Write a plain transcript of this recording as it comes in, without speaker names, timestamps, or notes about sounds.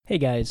Hey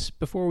guys,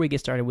 before we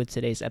get started with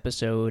today's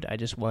episode, I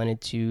just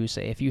wanted to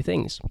say a few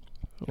things.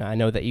 I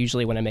know that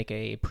usually when I make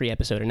a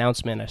pre-episode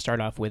announcement, I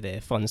start off with a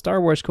fun Star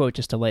Wars quote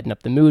just to lighten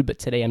up the mood, but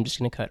today I'm just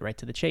going to cut right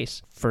to the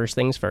chase. First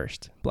things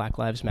first, Black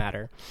Lives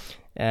Matter.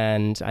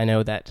 And I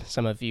know that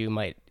some of you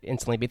might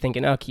instantly be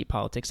thinking, oh, keep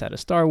politics out of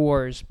Star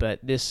Wars,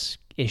 but this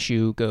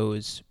issue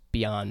goes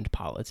beyond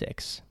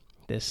politics.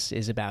 This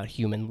is about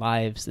human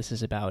lives. This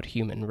is about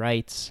human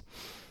rights.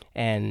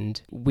 And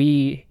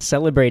we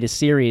celebrate a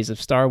series of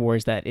Star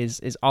Wars that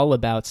is all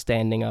about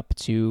standing up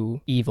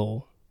to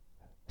evil,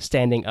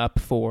 standing up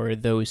for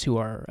those who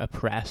are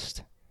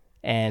oppressed.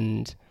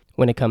 And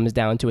when it comes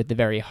down to it, the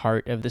very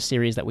heart of the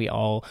series that we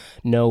all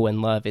know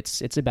and love,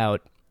 it's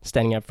about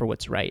standing up for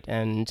what's right.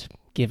 And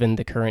given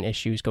the current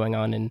issues going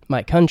on in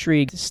my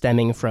country,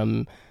 stemming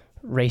from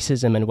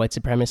racism and white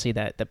supremacy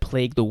that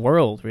plague the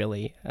world,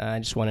 really, I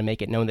just want to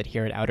make it known that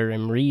here at Outer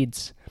Rim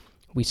Reads,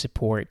 we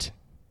support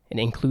an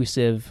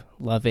inclusive,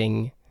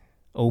 loving,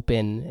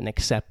 open, and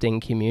accepting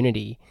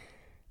community.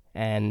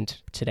 And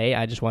today,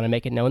 I just want to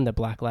make it known that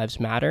Black Lives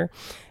Matter.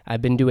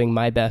 I've been doing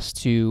my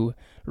best to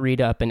read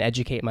up and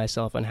educate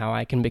myself on how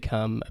I can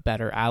become a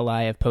better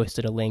ally. I've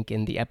posted a link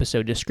in the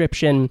episode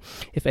description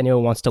if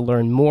anyone wants to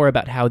learn more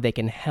about how they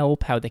can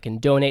help, how they can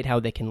donate, how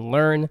they can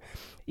learn.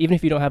 Even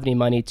if you don't have any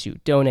money to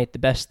donate, the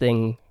best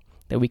thing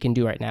that we can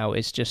do right now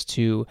is just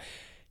to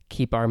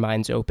keep our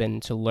minds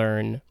open to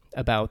learn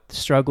about the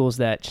struggles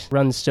that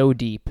run so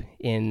deep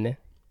in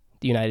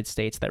the United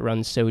States, that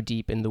run so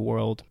deep in the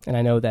world. And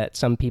I know that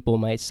some people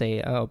might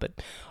say, oh,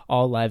 but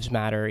all lives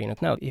matter.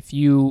 No, if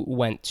you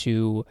went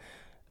to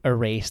a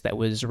race that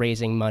was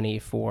raising money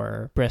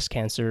for breast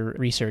cancer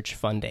research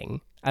funding,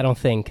 I don't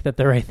think that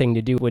the right thing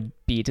to do would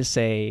be to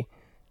say,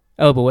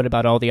 oh, but what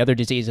about all the other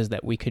diseases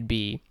that we could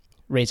be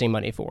raising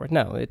money for?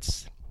 No,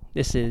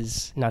 this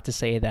is not to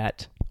say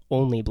that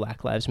only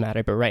Black Lives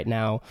Matter, but right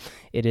now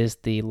it is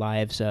the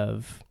lives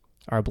of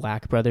our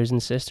Black brothers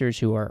and sisters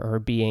who are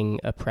being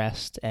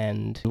oppressed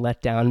and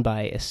let down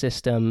by a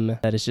system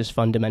that is just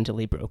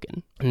fundamentally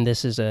broken. And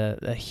this is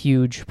a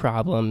huge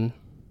problem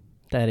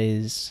that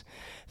is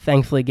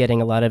thankfully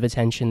getting a lot of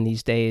attention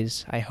these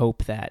days. I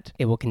hope that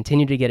it will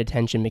continue to get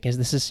attention because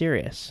this is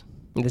serious.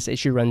 This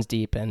issue runs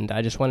deep, and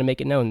I just want to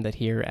make it known that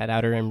here at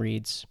Outer Rim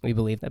Reads, we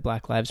believe that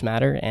Black Lives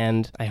Matter,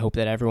 and I hope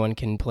that everyone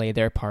can play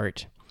their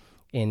part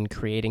in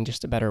creating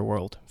just a better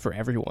world for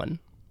everyone,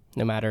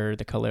 no matter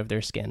the color of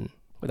their skin.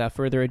 Without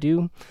further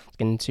ado, let's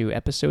get into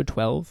episode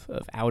 12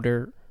 of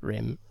Outer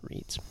Rim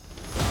Reads.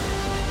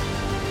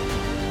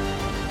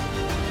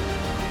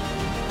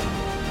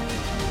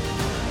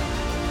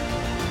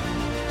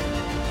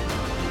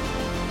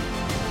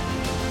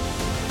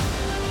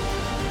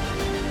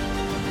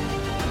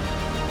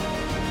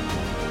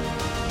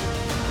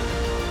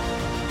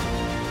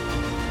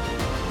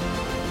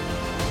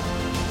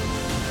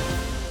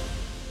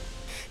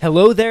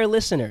 Hello there,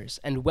 listeners,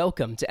 and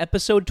welcome to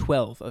episode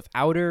 12 of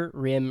Outer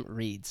Rim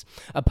Reads,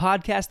 a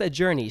podcast that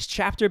journeys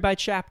chapter by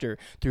chapter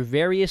through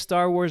various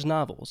Star Wars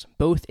novels,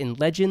 both in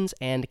legends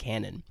and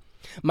canon.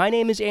 My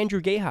name is Andrew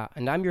Geha,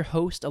 and I'm your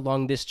host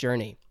along this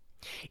journey.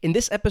 In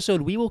this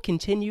episode, we will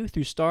continue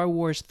through Star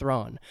Wars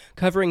Thrawn,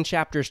 covering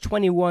chapters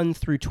 21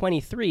 through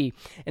 23,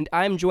 and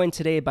I'm joined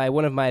today by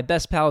one of my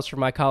best pals from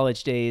my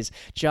college days,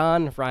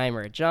 John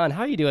Reimer. John,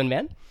 how are you doing,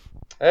 man?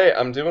 Hey,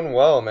 I'm doing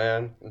well,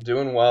 man. I'm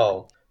doing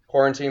well.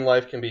 Quarantine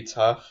life can be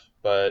tough,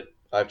 but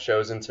I've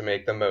chosen to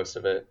make the most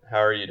of it. How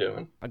are you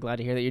doing? I'm glad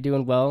to hear that you're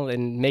doing well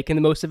and making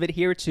the most of it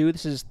here, too.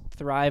 This is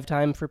Thrive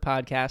time for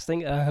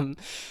podcasting,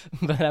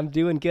 but I'm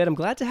doing good. I'm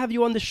glad to have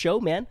you on the show,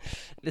 man.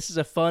 This is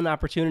a fun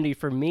opportunity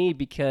for me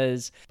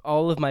because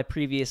all of my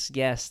previous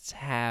guests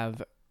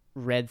have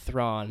read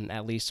Thrawn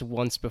at least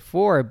once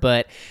before,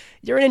 but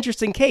you're an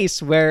interesting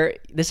case where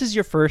this is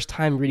your first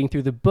time reading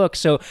through the book.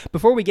 So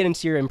before we get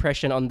into your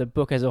impression on the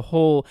book as a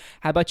whole,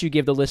 how about you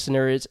give the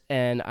listeners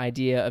an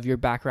idea of your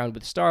background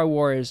with Star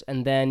Wars,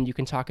 and then you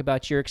can talk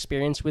about your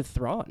experience with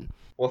Thrawn.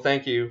 Well,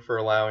 thank you for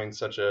allowing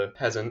such a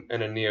peasant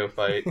and a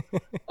neophyte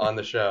on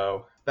the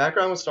show.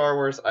 Background with Star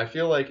Wars, I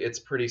feel like it's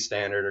pretty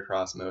standard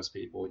across most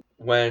people.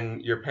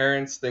 When your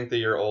parents think that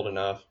you're old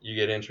enough, you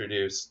get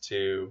introduced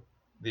to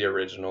the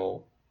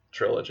original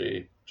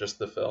trilogy, just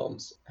the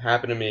films.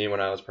 Happened to me when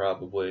I was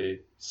probably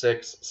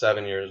 6,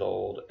 7 years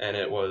old, and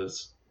it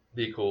was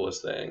the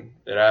coolest thing.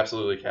 It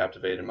absolutely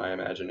captivated my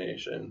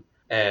imagination.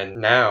 And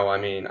now,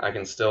 I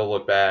can still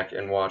look back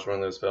and watch one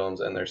of those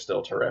films, and they're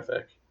still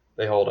terrific.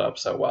 They hold up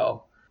so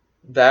well.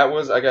 That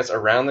was, I guess,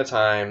 around the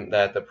time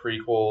that the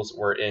prequels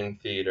were in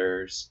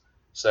theaters.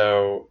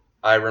 So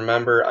I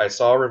remember I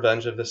saw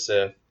Revenge of the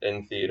Sith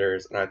in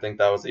theaters, and I think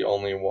that was the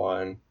only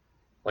one,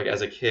 like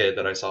as a kid,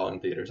 that I saw in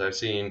theaters. I've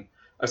seen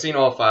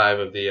all 5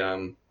 of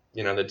the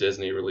the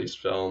Disney released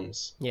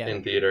films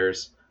in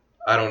theaters.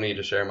 I don't need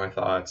to share my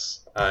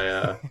thoughts.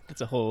 It's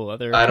a whole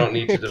other I don't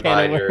need to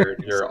divide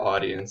your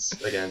audience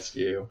against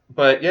you.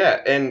 But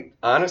yeah, and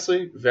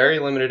honestly, very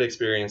limited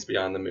experience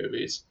beyond the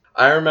movies.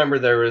 I remember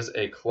there was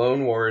a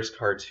Clone Wars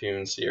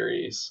cartoon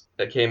series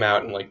that came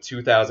out in like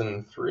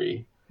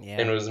 2003. Yeah.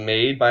 and it was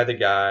made by the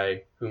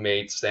guy who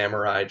made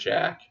Samurai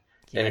Jack.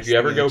 And if Yes, you the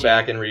ever go OG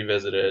back and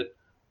revisit it,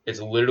 it's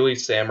literally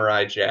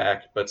Samurai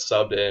Jack, but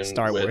subbed in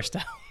Star with Wars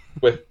style.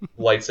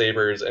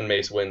 lightsabers and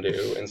Mace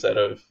Windu instead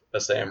of a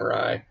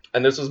samurai.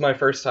 And this was my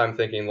first time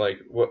thinking, like,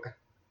 what?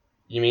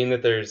 You mean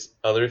that there's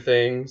other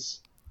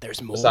things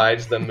There's more.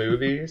 besides the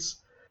movies?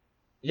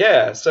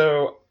 Yeah,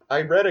 so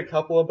I read a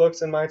couple of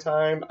books in my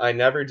time. I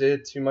never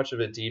did too much of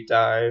a deep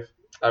dive.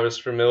 I was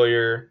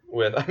familiar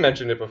with, I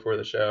mentioned it before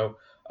the show,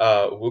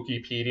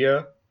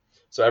 Wikipedia.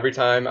 So every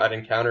time I'd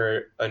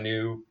encounter a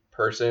new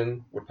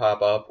person would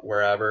pop up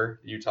wherever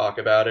you talk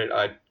about it,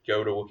 I'd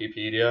go to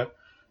Wikipedia.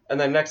 And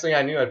then next thing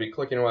I knew, I'd be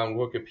clicking around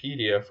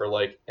Wikipedia for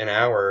like an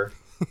hour,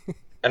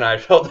 and I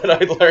felt that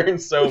I'd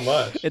learned so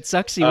much. It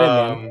sucks you in,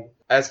 man.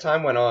 As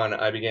time went on,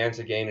 I began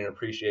to gain an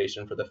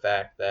appreciation for the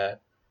fact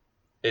that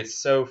it's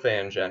so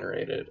fan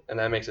generated, and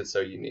that makes it so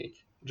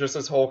unique. Just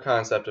this whole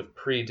concept of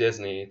pre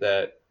Disney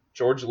that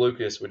George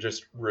Lucas would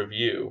just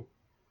review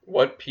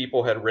what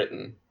people had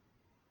written,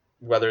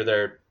 whether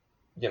they're,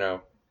 you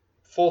know,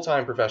 full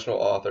time professional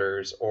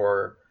authors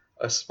or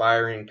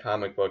aspiring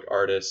comic book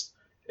artists.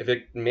 If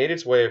it made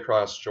its way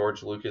across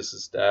George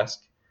Lucas's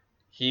desk,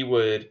 he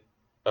would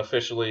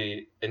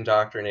officially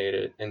indoctrinate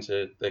it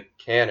into the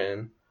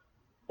canon,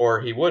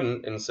 or he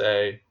wouldn't and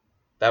say,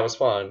 "That was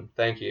fun,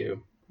 thank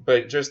you."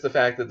 But just the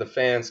fact that the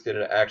fans could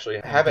actually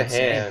Had a have a good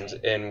say. hand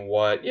in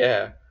what,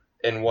 yeah,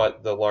 in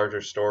what the larger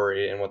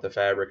story and what the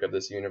fabric of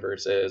this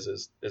universe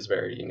is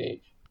very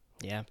unique.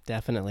 Yeah,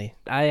 definitely.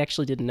 I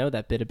actually didn't know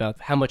that bit about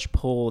how much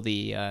pull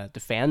the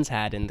fans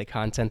had in the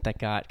content that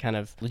got kind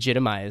of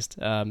legitimized.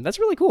 That's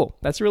really cool.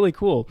 That's really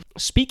cool.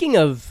 Speaking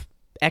of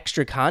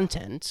extra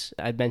content,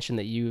 I mentioned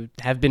that you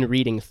have been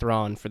reading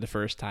Thrawn for the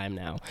first time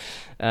now.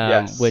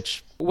 Yes.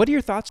 Which, what are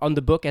your thoughts on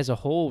the book as a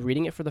whole?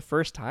 Reading it for the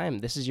first time,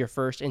 this is your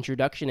first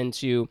introduction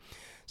into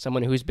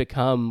someone who's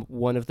become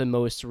one of the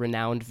most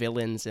renowned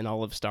villains in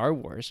all of Star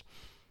Wars.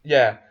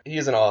 Yeah,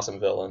 he's an awesome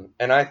villain.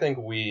 And I think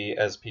we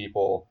as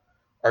people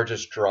are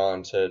just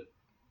drawn to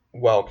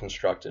well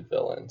constructed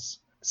villains.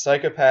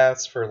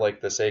 Psychopaths, for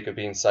like the sake of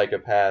being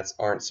psychopaths,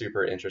 aren't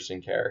super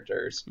interesting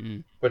characters.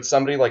 Mm. But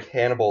somebody like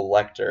Hannibal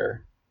Lecter,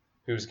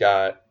 who's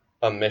got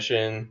a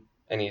mission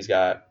and he's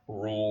got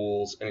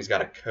rules and he's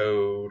got a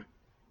code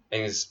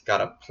and he's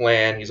got a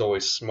plan, he's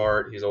always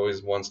smart, he's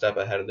always one step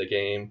ahead of the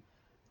game.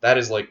 That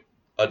is like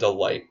a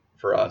delight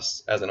for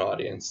us as an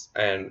audience,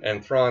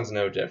 and Thrawn's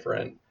no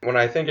different. When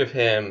I think of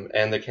him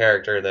and the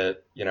character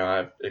that, you know,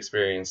 I've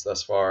experienced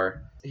thus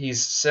far,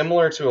 he's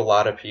similar to a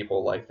lot of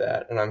people like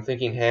that. And I'm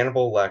thinking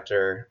Hannibal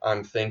Lecter,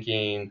 I'm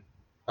thinking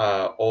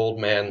Old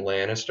Man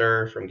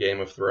Lannister from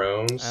Game of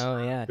Thrones, Oh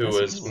yeah, who that's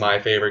a was good my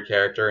favorite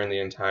character in the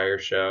entire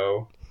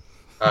show.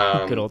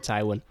 one. Good Um, old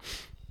Tywin.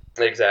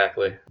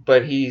 Exactly.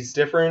 But he's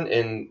different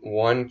in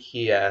one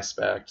key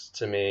aspect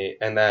to me,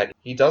 and that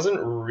he doesn't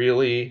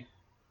really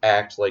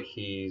act like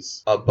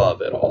he's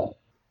above it all.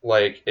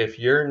 Like, if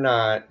you're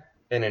not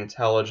an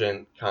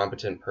intelligent,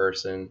 competent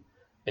person,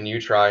 and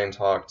you try and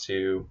talk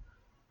to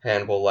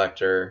Hannibal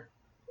Lecter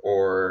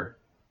or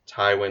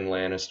Tywin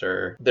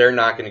Lannister, they're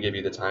not going to give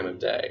you the time of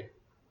day.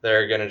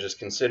 They're going to just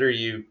consider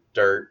you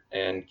dirt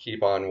and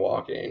keep on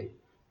walking.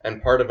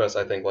 And part of us,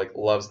 I think, like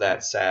loves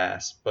that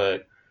sass,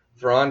 but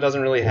Thrawn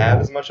doesn't really have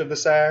as much of the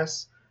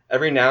sass.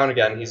 Every now and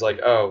again, he's like,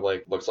 "Oh,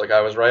 like looks like I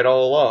was right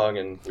all along,"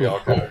 and we all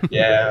kind of,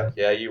 "Yeah,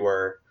 yeah, you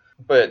were."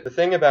 But the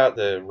thing about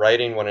the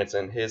writing when it's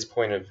in his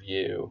point of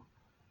view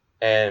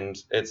and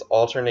it's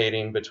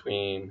alternating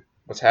between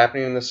what's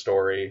happening in the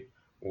story,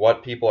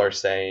 what people are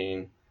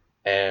saying,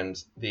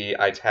 and the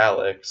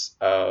italics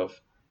of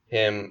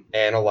him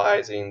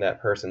analyzing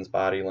that person's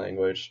body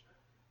language.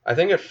 I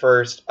think at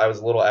first I was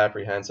a little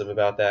apprehensive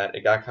about that.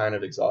 It got kind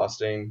of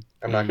exhausting.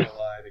 I'm not Mm. gonna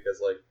lie,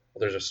 because like, well,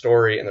 there's a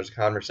story and there's a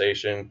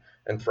conversation,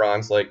 and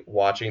Thrawn's like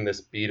watching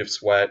this bead of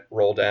sweat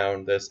roll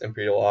down this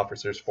Imperial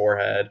officer's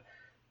forehead,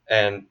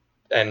 and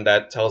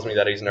that tells me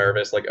that he's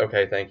nervous. Like,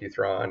 okay, thank you,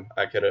 Thrawn.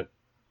 I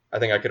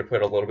think I could have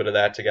put a little bit of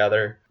that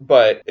together.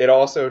 But it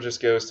also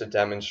just goes to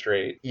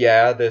demonstrate,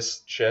 yeah,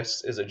 this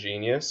Chiss is a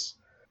genius,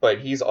 but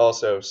he's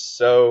also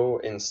so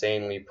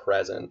insanely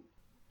present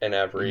in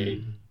every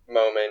Mm.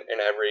 moment, in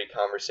every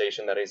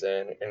conversation that he's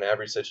in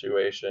every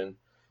situation.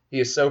 He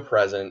is so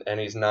present, and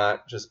he's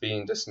not just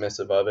being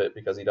dismissive of it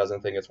because he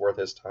doesn't think it's worth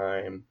his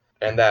time.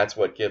 And that's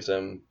what gives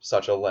him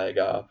such a leg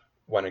up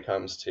when it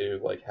comes to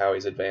like how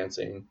he's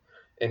advancing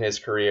in his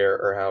career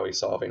or how he's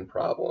solving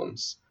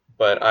problems.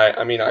 But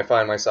I mean, I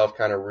find myself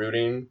kind of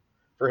rooting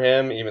for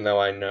him, even though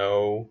I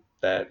know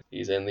that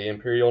he's in the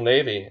Imperial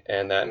Navy,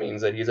 and that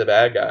means that he's a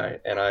bad guy.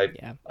 And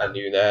Yeah. I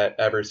knew that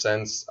ever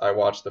since I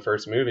watched the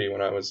first movie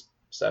when I was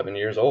 7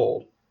 years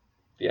old.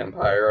 The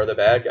Empire are the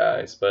bad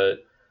guys.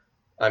 But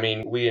I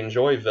mean, we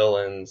enjoy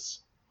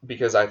villains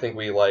because I think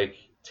we like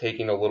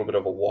taking a little bit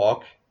of a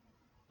walk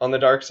on the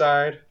dark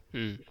side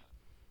Mm.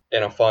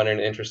 in a fun and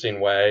interesting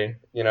way.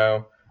 You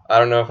know, I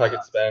don't know if I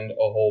could spend a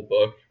whole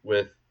book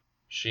with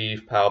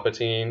Sheev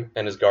Palpatine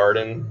and his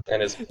garden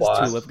and his This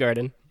plot, Tulip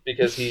Garden.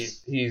 because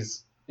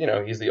he's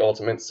he's the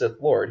ultimate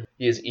Sith Lord.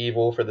 He is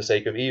evil for the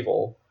sake of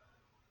evil.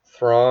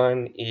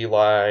 Thrawn,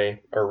 Eli,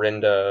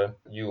 Arinda,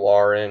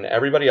 Yularen,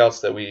 everybody else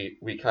that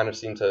we kind of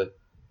seem to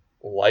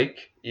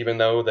like, even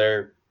though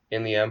they're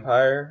in the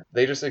Empire,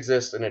 they just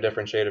exist in a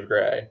different shade of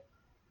gray.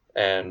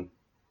 And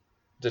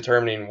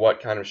determining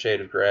what kind of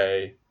shade of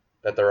gray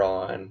that they're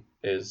on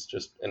is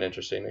just an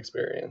interesting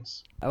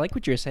experience. I like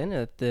what you're saying,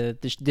 the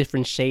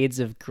different shades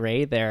of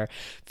gray there.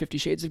 50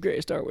 Shades of Grey,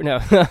 Star Wars. No.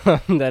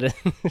 That is...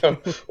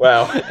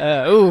 Wow.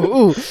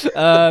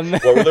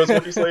 What were those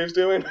Wookiee slaves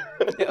doing?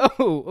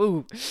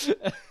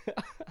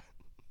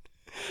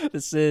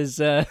 This is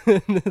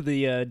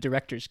the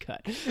director's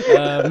cut.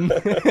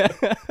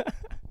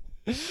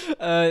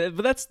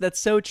 But that's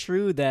so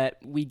true that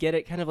we get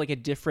it kind of like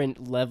at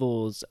different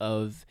levels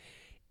of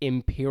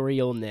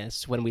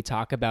imperialness when we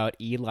talk about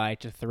Eli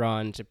to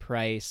Thrawn to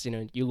Price,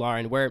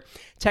 Yularen, where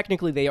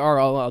technically they are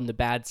all on the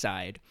bad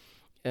side.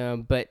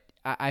 But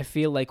I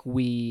feel like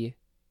we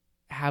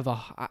have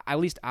at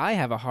least I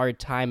have a hard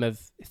time of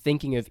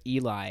thinking of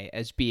Eli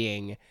as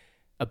being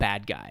a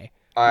bad guy.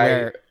 I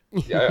agree.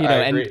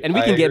 And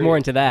we can get more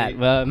into that.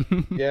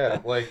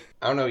 Yeah, like,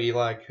 I don't know,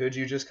 Eli, could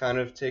you just kind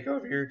of take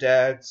over your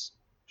dad's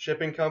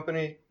shipping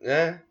company?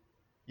 Well,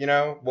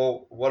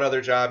 what other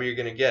job are you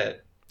going to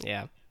get?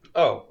 Yeah.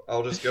 Oh,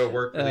 I'll just go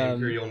work for the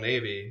Imperial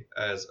Navy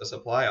as a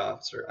supply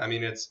officer. I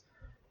mean,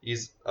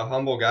 he's a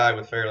humble guy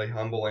with fairly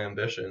humble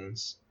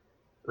ambitions,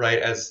 right?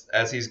 As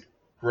he's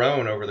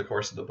grown over the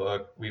course of the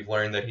book, we've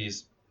learned that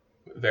he's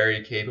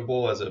very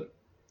capable as a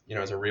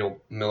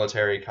real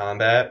military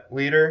combat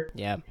leader.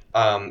 Yeah.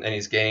 And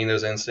he's gaining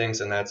those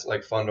instincts, and that's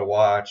like fun to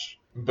watch.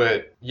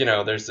 But,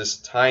 there's this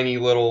tiny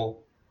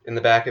little in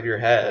the back of your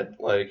head,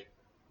 like,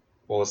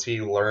 well, is he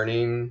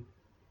learning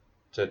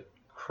to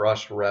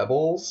crush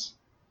rebels?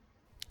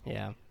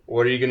 Yeah.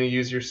 What are you going to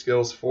use your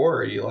skills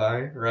for,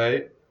 Eli,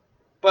 right?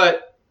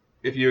 But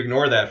if you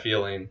ignore that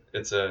feeling,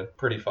 it's a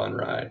pretty fun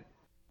ride.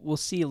 We'll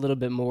see a little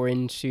bit more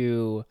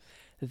into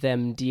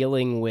them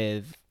dealing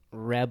with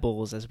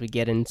rebels as we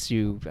get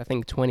into, I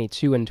think,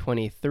 22 and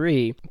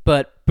 23.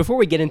 But before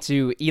we get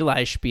into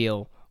Eli's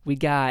spiel, we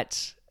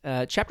got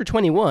chapter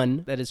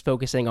 21 that is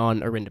focusing on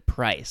Arinda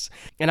Price.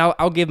 And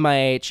I'll give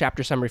my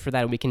chapter summary for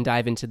that, and we can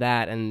dive into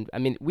that. And, I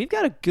mean, we've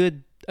got a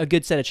good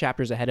set of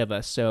chapters ahead of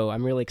us, so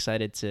I'm really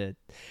excited to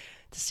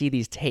see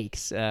these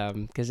takes,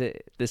 because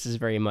this is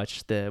very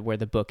much where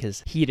the book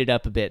has heated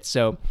up a bit.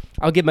 So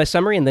I'll give my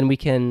summary, and then we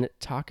can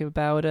talk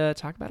about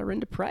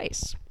Arinda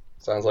Price.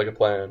 Sounds like a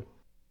plan.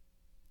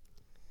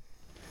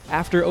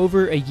 After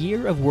over a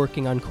year of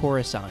working on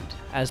Coruscant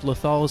as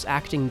Lothal's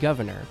acting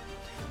governor,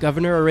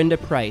 Governor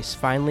Arinda Price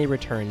finally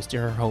returns to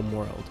her home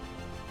world.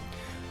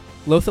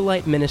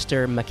 Lothalite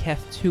Minister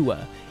Maketh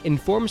Tua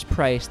informs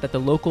Price that the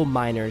local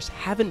miners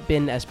haven't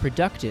been as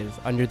productive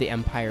under the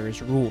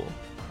Empire's rule.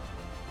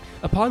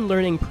 Upon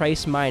learning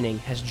Price mining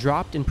has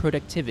dropped in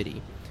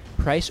productivity,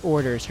 Price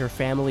orders her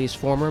family's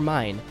former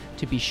mine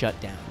to be shut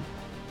down.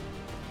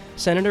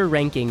 Senator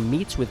Ranking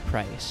meets with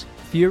Price,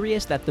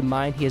 furious that the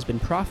mine he has been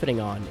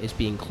profiting on is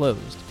being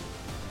closed.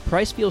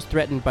 Price feels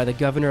threatened by the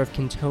governor of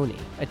Kintoni,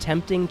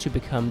 attempting to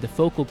become the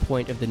focal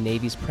point of the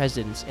Navy's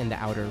presence in the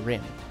Outer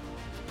Rim.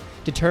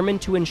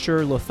 Determined to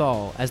ensure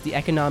Lothal as the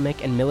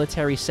economic and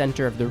military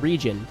center of the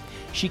region,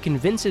 she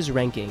convinces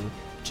Ranking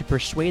to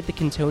persuade the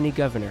Kintoni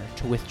governor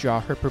to withdraw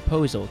her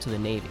proposal to the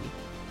Navy.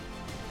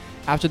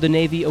 After the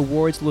Navy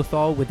awards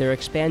Lothal with their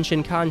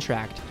expansion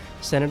contract,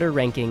 Senator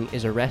Ranking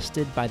is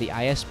arrested by the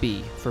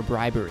ISB for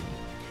bribery,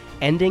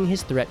 ending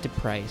his threat to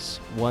Price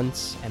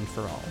once and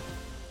for all.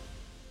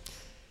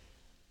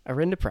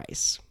 Arinda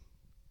Price.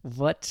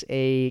 What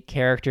a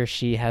character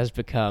she has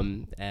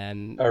become.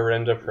 And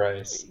Arinda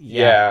Price.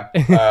 Yeah.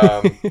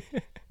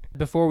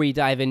 Before we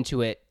dive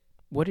into it,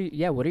 what are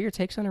your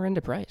takes on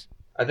Arinda Price?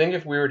 I think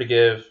if we were to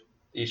give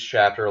each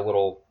chapter a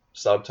little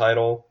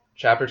subtitle,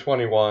 chapter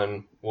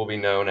 21 will be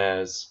known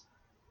as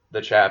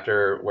the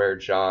chapter where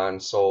John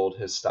sold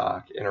his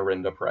stock in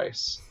Arinda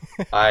Price.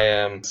 I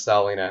am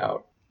selling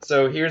out.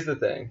 So here's the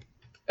thing.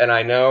 And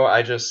I know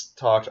I just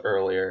talked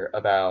earlier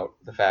about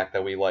the fact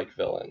that we like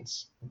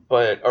villains,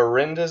 but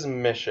Arinda's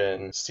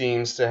mission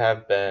seems to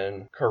have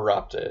been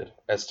corrupted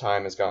as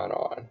time has gone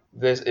on.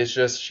 This is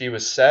just, she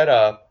was set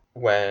up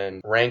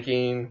when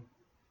Ranking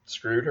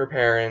screwed her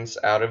parents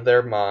out of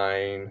their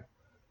mine,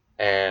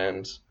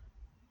 and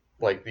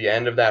like the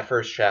end of that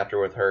first chapter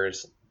with her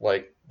is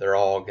like, they're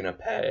all gonna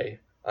pay.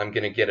 I'm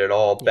gonna get it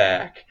all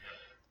back.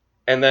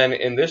 And then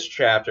in this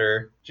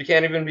chapter, she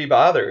can't even be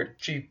bothered.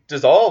 She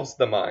dissolves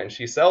the mine.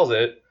 She sells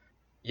it.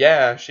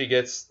 Yeah, she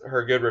gets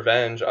her good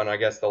revenge on, I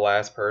guess, the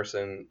last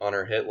person on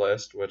her hit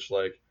list, which,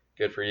 like,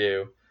 good for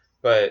you.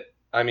 But,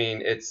 I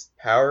mean, it's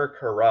power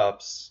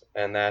corrupts,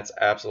 and that's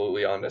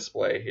absolutely on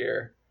display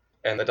here.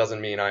 And that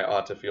doesn't mean I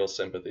ought to feel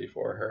sympathy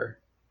for her.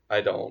 I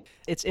don't.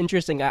 It's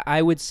interesting.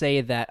 I would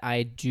say that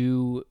I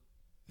do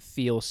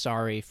feel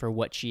sorry for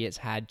what she has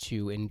had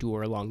to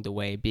endure along the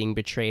way, being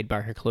betrayed by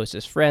her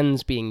closest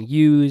friends, being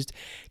used,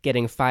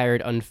 getting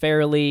fired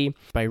unfairly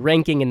by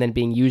Ranking, and then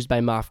being used by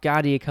Moff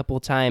Gotti a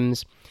couple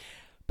times.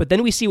 But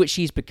then we see what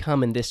she's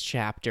become in this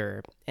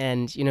chapter.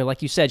 And,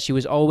 like you said, she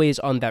was always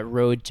on that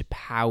road to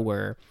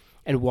power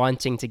and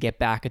wanting to get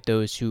back at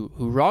those who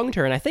wronged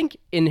her. And I think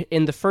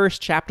in the first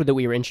chapter that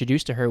we were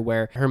introduced to her,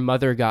 where her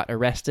mother got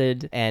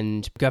arrested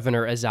and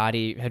Governor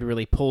Azadi had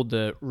really pulled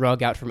the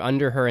rug out from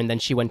under her, and then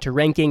she went to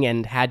Ranking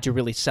and had to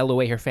really sell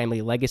away her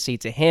family legacy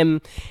to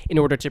him in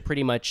order to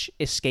pretty much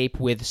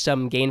escape with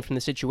some gain from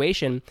the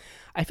situation.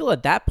 I feel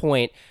at that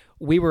point,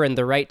 we were in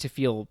the right to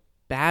feel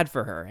bad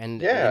for her.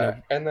 And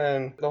and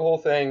then the whole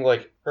thing,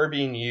 like her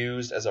being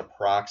used as a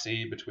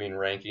proxy between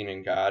Ranking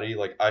and Gotti,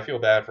 like I feel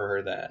bad for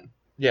her then.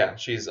 Yeah,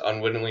 she's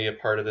unwittingly a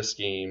part of the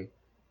scheme.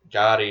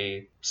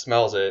 Gotti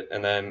smells it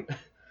and then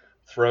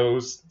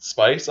throws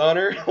spice on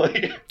her.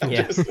 Like,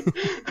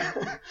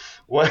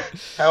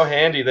 how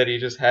handy that he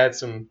just had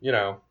some,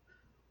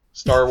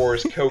 Star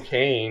Wars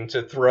cocaine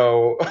to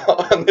throw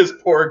on this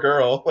poor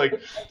girl.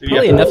 Like,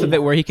 probably enough of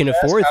it where he can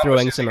afford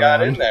throwing some around.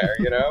 Got in there,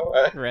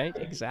 Right,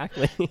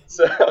 exactly.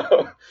 So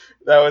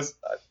that was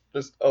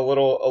just a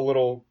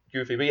little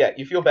goofy. But yeah,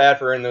 you feel bad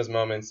for her in those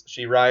moments.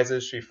 She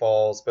rises, she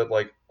falls, but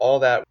like all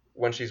that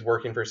when she's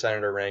working for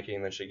Senator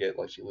Ranking, then she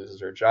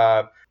loses her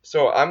job.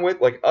 So I'm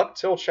with up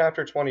till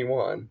chapter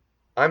 21,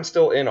 I'm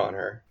still in on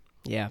her.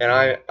 Yeah.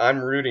 And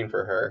I'm rooting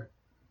for her.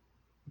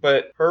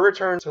 But her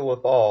return to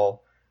Lothal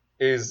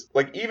is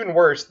even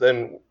worse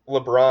than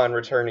LeBron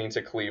returning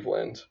to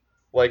Cleveland.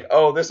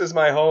 Oh, this is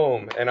my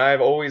home and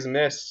I've always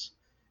missed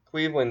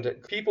Cleveland.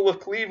 People of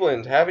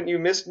Cleveland, haven't you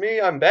missed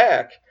me? I'm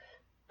back.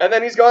 And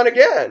then he's gone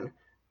again.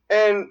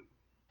 And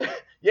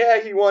yeah,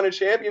 he won a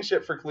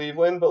championship for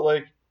Cleveland, but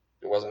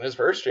it wasn't his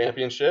first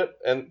championship.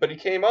 But he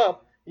came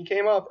up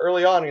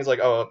early on. And he's like,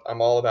 oh,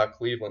 I'm all about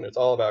Cleveland. It's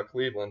all about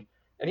Cleveland.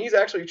 And he's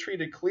actually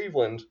treated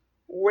Cleveland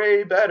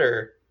way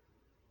better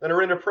than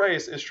Arinda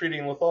Price is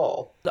treating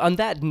Lothal. On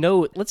that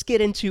note, let's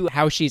get into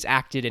how she's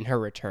acted in her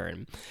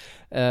return.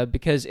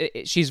 Because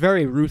she's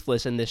very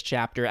ruthless in this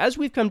chapter, as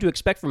we've come to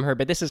expect from her,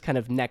 but this is kind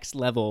of next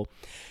level.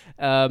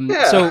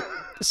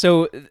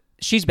 So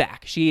she's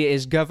back. She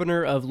is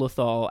governor of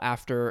Lothal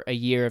after a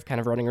year of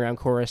kind of running around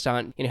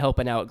Coruscant,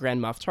 helping out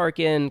Grand Moff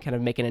Tarkin, kind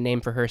of making a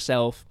name for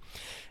herself.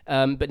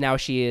 But now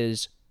she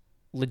is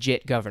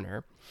legit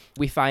governor.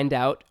 We find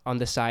out on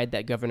the side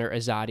that Governor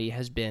Azadi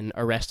has been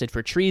arrested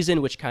for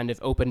treason, which kind of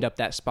opened up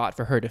that spot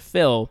for her to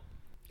fill.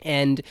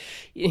 And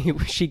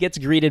she gets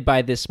greeted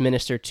by this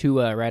Minister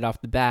Tua right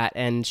off the bat,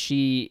 and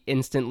she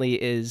instantly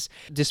is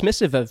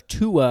dismissive of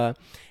Tua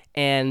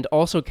and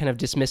also kind of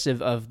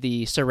dismissive of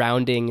the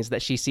surroundings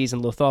that she sees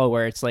in Lothal,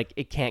 where it's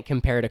it can't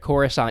compare to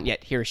Coruscant,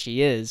 yet here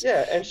she is.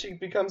 Yeah, and she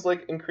becomes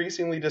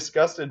increasingly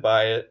disgusted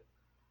by it.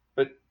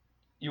 But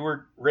you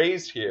were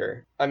raised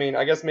here. I mean,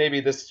 I guess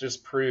maybe this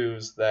just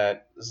proves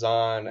that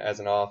Zahn, as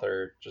an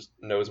author, just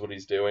knows what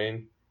he's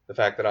doing. The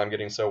fact that I'm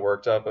getting so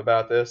worked up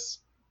about this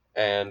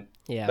and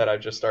that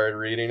I've just started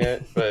reading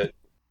it. But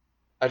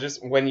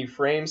when you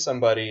frame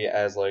somebody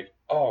as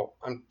oh,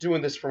 I'm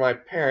doing this for my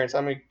parents,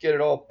 I'm going to get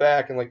it all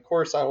back, and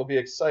Coruscant will be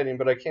exciting,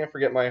 but I can't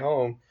forget my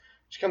home.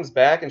 She comes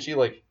back and she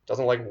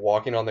doesn't like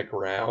walking on the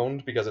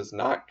ground because it's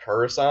not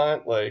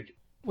Coruscant.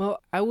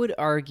 Well, I would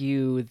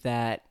argue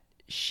that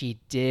she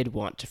did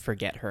want to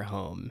forget her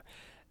home,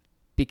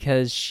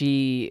 because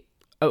she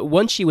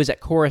once she was at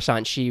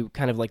Coruscant, she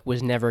kind of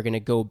was never going to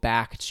go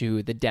back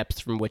to the depths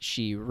from which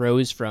she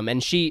rose from,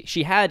 and she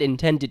had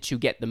intended to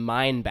get the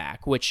mine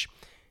back, which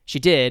she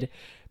did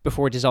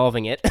before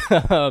dissolving it.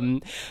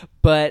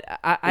 But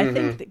I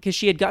think because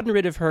she had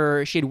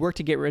worked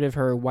to get rid of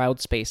her wild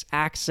space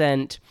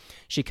accent,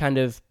 she kind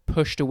of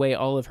pushed away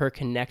all of her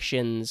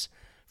connections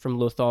from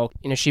Lothal.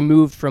 She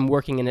moved from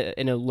working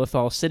in a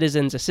Lothal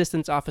Citizens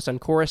Assistance Office on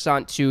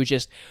Coruscant to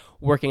just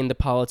working in the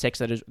politics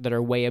that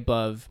are way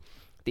above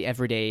the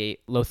everyday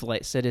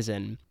Lothalite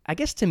citizen. I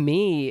guess to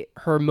me,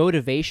 her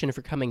motivation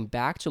for coming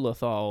back to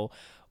Lothal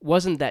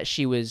wasn't that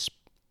she was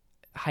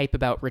hype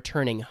about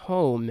returning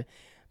home.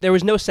 There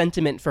was no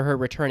sentiment for her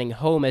returning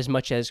home as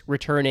much as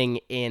returning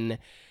in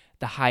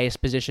the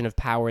highest position of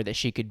power that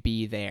she could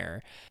be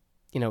there.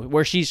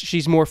 Where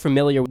she's more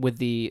familiar with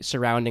the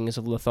surroundings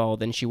of Lothal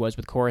than she was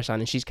with Coruscant,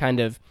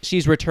 and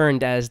she's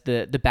returned as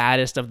the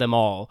baddest of them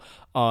all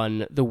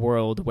on the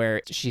world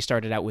where she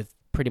started out with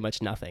pretty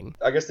much nothing.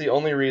 I guess the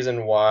only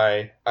reason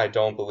why I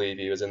don't believe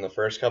you is in the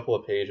first couple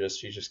of pages,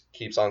 she just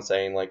keeps on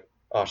saying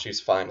oh, she's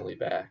finally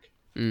back.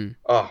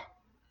 Oh,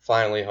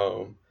 finally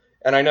home.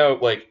 And I know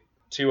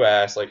Tua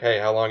asks hey,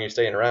 how long are you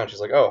staying around?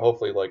 She's oh,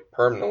 hopefully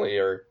permanently,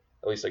 or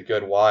at least a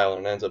good while,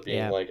 and it ends up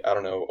being I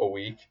don't know, a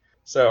week.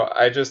 So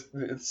I just,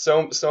 it's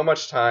so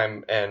much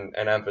time and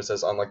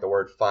emphasis on the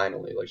word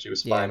finally, she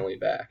was finally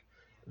back,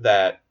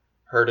 that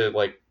her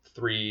to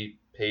 3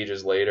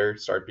 pages later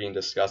start being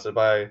disgusted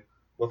by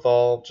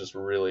Lothal, just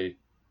really,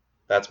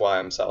 that's why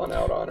I'm selling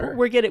out on her.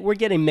 We're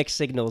getting mixed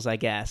signals, I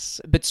guess.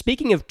 But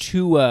speaking of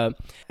Tua,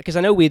 because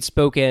I know we'd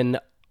spoken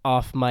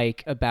off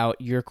mic about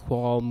your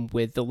qualm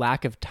with the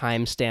lack of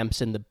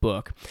timestamps in the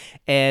book,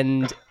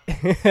 and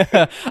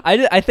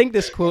I think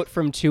this quote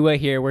from Tua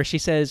here, where she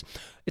says,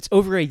 "It's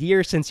over a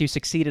year since you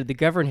succeeded the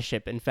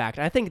governorship." In fact,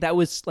 I think that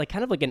was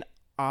kind of an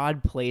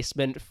odd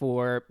placement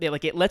for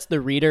like it lets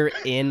the reader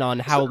in on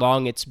how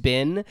long it's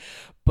been,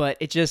 but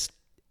it just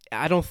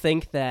I don't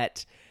think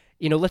that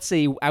let's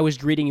say I was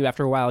greeting you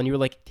after a while and you were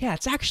like, yeah,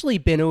 it's actually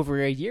been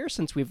over a year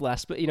since we've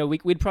last, but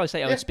we'd probably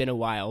say, oh, Yeah. it's been a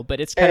while, but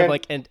it's kind of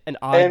like an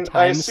odd And I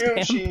time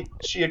assume stamp.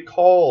 she had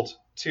called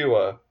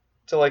Tua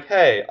to like,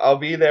 hey, I'll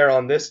be there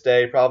on this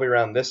day, probably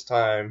around this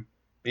time.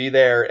 Be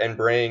there and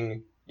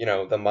bring,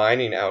 the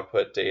mining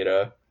output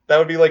data. That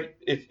would be like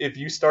if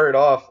you started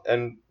off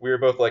and we were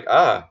both like,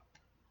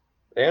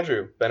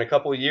 Andrew, been a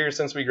couple of years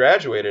since we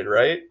graduated,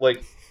 right?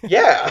 Like,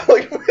 yeah,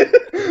 like.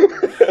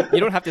 You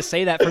don't have to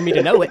say that for me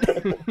to know it.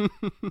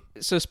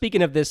 So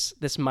speaking of this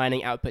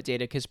mining output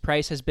data, because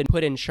Price has been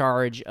put in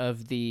charge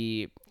of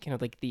the kind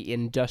of like the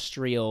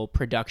industrial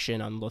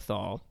production on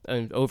Lothal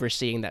and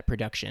overseeing that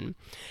production.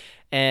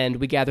 And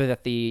we gather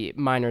that the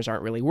miners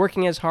aren't really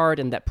working as hard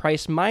and that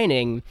Price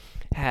Mining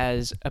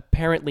has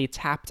apparently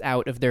tapped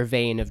out of their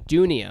vein of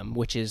dunium,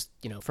 which is,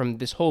 from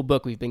this whole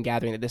book, we've been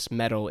gathering that this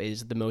metal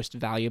is the most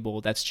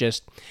valuable that's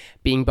just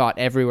being bought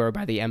everywhere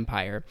by the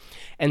Empire.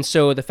 And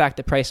so the fact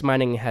that Price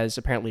Mining has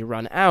apparently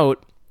run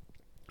out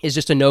is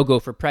just a no-go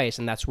for Price,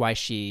 and that's why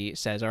she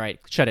says, all right,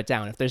 shut it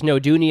down. If there's no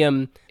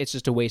dunium, it's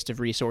just a waste of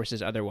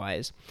resources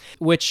otherwise.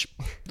 Which,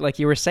 like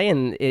you were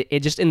saying,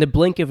 it just in the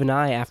blink of an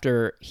eye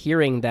after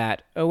hearing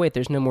that, oh wait,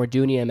 there's no more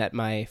dunium at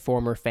my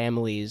former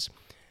family's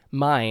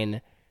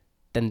mine,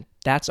 then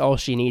that's all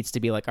she needs to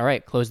be like, all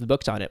right, close the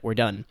books on it, we're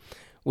done.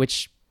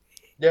 Which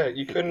Yeah,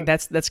 you couldn't.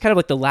 that's kind of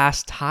like the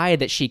last tie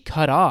that she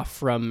cut off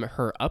from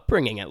her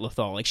upbringing at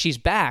Lothal. Like she's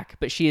back,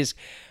 but she has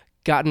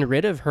gotten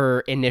rid of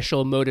her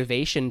initial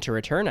motivation to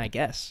return, I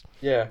guess.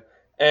 Yeah.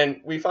 And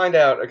we find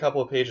out a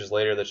couple of pages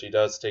later that she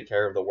does take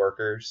care of the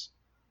workers,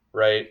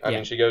 right? I Yeah.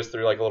 mean, she goes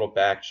through like a little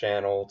back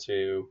channel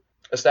to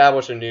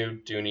establish a new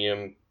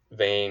Dunium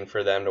vein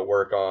for them to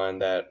work on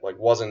that like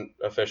wasn't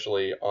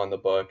officially on the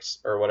books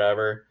or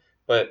whatever.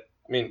 But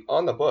I mean,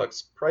 on the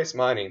books, Price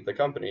Mining, the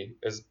company,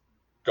 is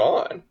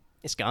gone.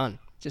 It's gone,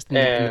 just in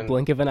the And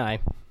blink of an eye.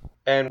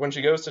 and when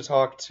she goes to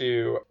talk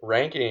to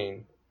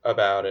Ranking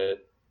about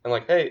it, and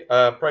like, hey,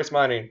 Price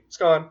Mining, it's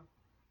gone.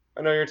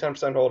 I know you're a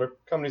 10% holder.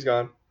 Company's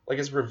gone. Like,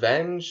 is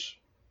revenge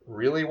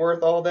really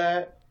worth all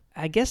that?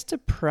 I guess to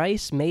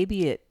Price,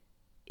 maybe it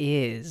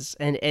is,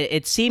 and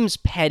it seems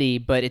petty,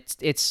 but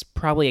it's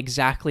probably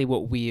exactly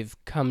what we've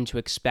come to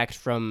expect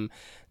from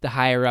the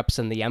higher ups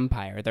in the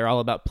Empire. They're all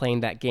about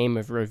playing that game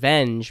of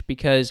revenge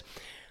because,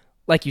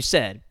 like you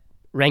said,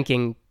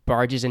 Ranking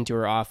barges into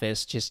her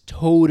office just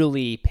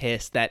totally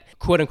pissed that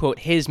quote unquote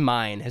his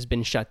mine has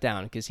been shut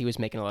down because he was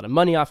making a lot of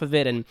money off of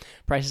it, and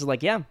Price is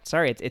like, yeah,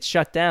 sorry, it's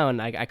shut down.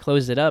 I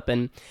closed it up.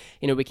 And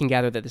we can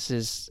gather that this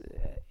is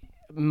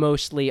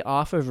mostly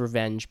off of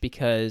revenge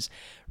because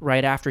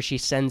right after she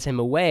sends him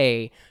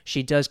away,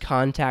 she does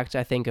contact,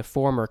 I think, a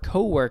former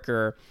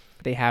coworker.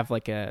 They have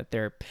like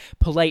their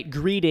polite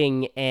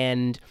greeting,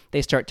 and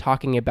they start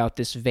talking about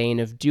this vein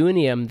of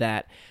dunium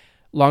that,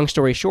 long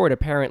story short,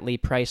 apparently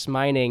Price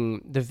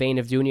Mining, the vein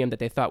of dunium that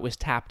they thought was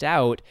tapped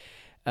out,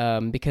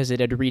 because it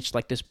had reached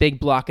like this big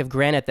block of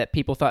granite that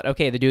people thought,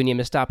 okay, the dunium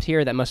has stopped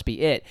here, that must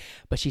be it.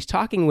 But she's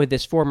talking with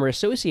this former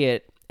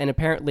associate, and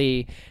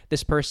apparently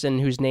this person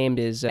whose name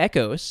is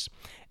Echoes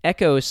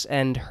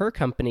and her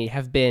company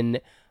have been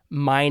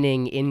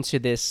mining into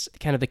this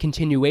kind of the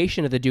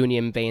continuation of the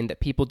dunium vein that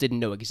people didn't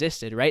know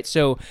existed, right?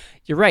 So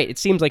you're right. It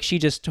seems like she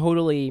just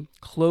totally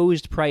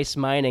closed Price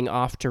Mining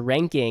off to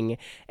Ranking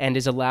and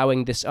is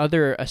allowing this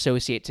other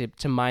associate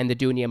to mine the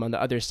dunium on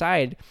the other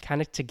side, kind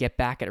of to get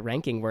back at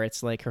Ranking, where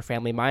it's like her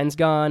family mine's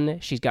gone,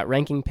 she's got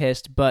Ranking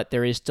pissed, but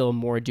there is still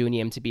more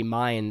dunium to be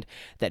mined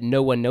that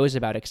no one knows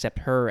about except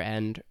her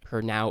and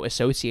her now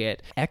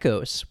associate,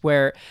 Echoes,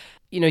 where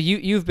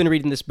you've been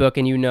reading this book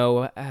and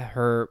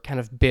her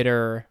kind of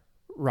bitter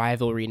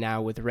rivalry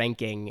now with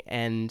Ranking,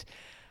 and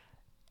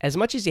as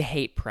much as you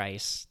hate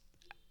Price,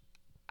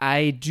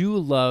 I do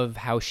love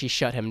how she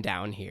shut him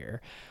down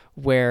here,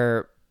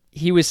 where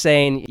he was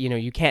saying,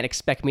 you can't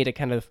expect me to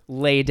kind of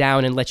lay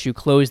down and let you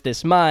close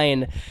this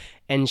mine,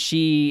 and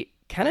she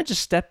kind of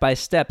just step by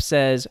step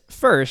says,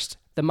 first,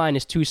 the mine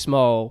is too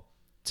small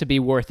to be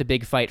worth a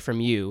big fight from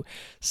you.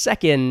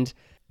 Second,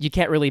 you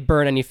can't really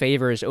burn any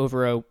favors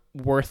over a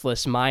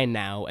worthless mine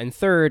now. And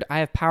third, I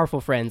have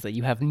powerful friends that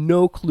you have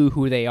no clue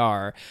who they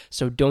are,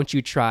 so don't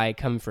you try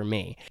come for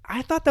me.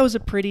 I thought that was a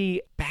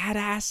pretty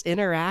badass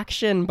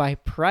interaction by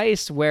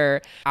Price,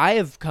 where I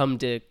have come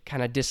to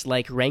kind of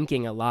dislike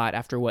Ranking a lot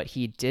after what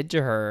he did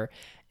to her,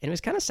 and it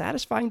was kind of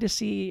satisfying to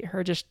see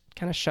her just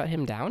kind of shut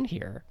him down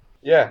here.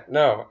 Yeah,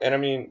 no. And I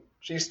mean,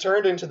 she's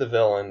turned into the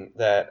villain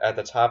that at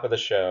the top of the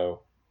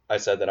show I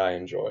said that I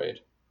enjoyed.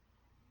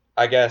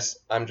 I guess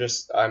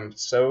I'm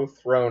so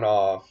thrown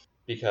off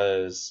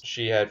because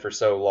she had for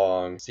so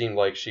long seemed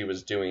like she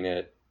was doing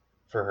it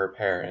for her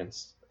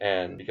parents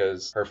and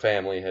because her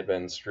family had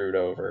been screwed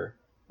over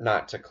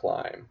not to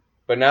climb.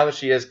 But now that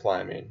she is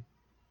climbing,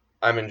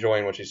 I'm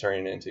enjoying what she's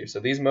turning into. So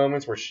these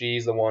moments where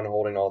she's the one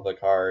holding all the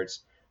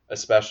cards,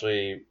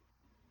 especially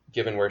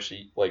given where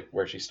she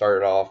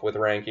started off with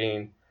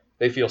Ranking,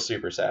 they feel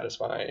super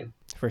satisfying.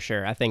 For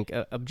sure. I think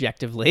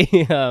objectively.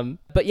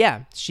 But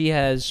yeah, she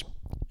has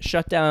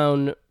shut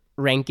down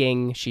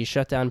ranking. She's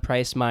shut down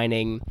price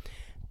mining.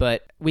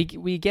 But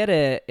we get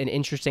an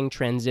interesting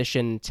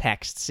transition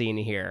text scene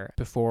here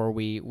before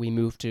we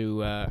move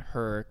to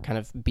her kind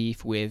of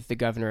beef with the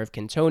governor of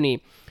Kintoni,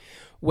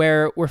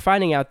 where we're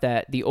finding out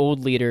that the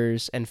old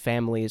leaders and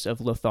families of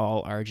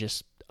Lothal are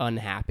just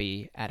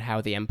unhappy at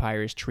how the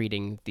Empire is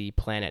treating the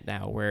planet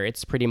now, where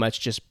it's pretty much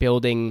just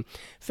building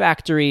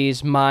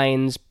factories,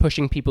 mines,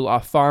 pushing people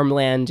off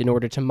farmland in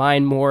order to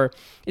mine more.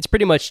 It's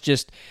pretty much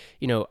just,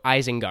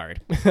 Isengard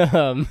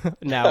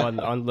now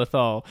on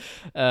Lothal.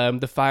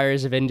 The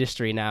fires of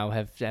industry now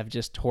have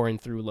just torn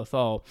through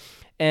Lothal.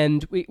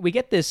 And we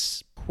get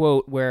this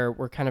quote where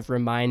we're kind of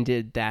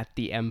reminded that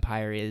the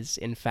Empire is,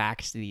 in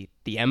fact, the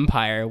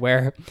Empire,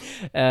 where,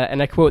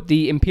 and I quote,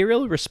 "The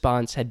Imperial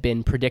response had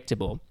been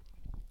predictable.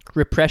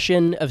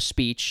 Repression of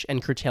speech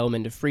and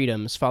curtailment of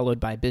freedoms, followed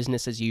by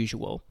business as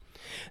usual.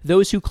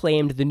 Those who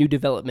claimed the new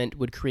development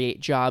would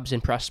create jobs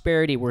and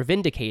prosperity were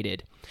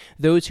vindicated.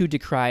 Those who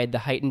decried the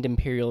heightened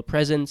imperial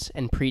presence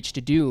and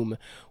preached doom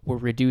were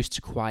reduced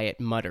to quiet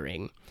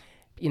muttering."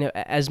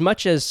 As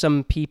much as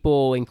some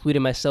people,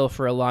 including myself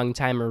for a long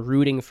time, are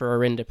rooting for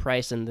Arinda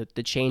Pryce and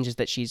the changes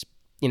that she's,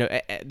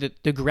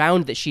 the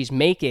ground that she's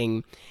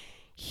making,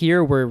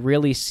 here we're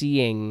really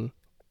seeing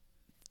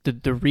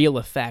the real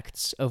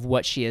effects of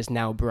what she has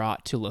now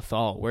brought to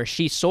Lothal, where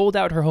she sold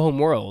out her home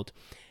world,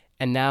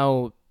 and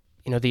now,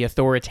 the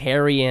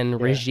authoritarian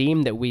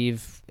regime that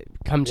we've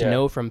come to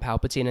know from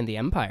Palpatine and the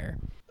Empire.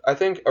 I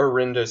think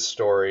Arinda's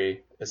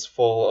story is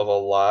full of a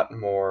lot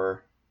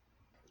more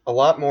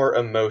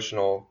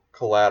emotional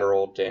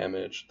collateral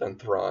damage than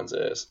Thrawn's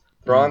is.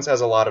 Thrawn's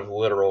has a lot of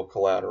literal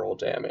collateral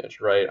damage,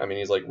 right? I mean,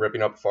 he's like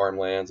ripping up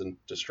farmlands and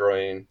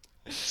destroying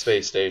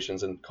space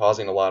stations and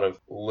causing a lot of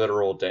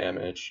literal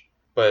damage.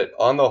 But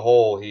on the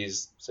whole,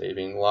 he's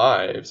saving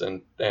lives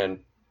and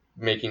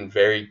making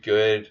very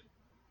good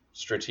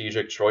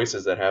strategic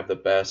choices that have the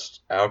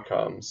best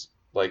outcomes.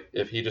 Like,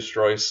 if he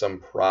destroys some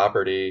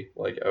property,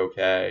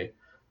 okay.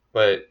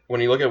 But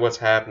when you look at what's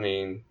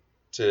happening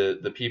to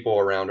the people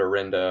around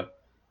Arinda,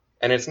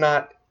 and it's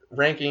not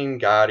ranking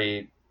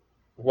Gotti,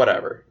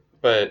 whatever,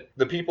 but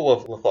the people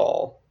of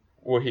Lothal,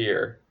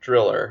 Wahir,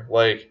 Driller,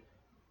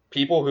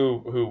 people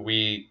who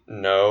we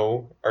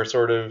know are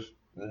sort of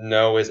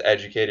know as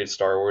educated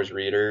Star Wars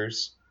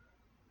readers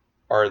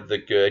are the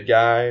good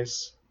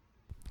guys.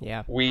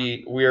 Yeah.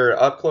 We're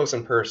up close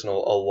and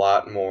personal a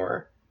lot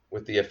more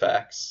with the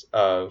effects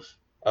of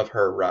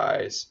her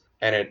rise,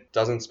 and it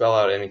doesn't spell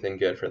out anything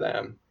good for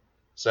them.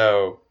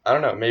 So I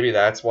don't know, maybe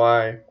that's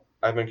why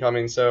I've been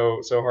coming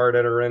so hard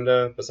at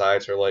Arinda,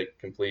 besides her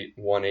complete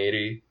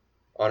 180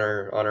 on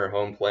her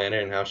home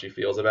planet and how she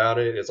feels about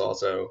it. It's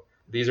also,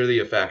 these are the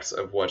effects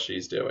of what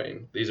she's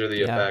doing. These are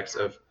the effects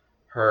of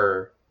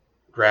her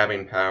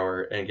grabbing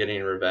power and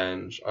getting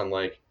revenge on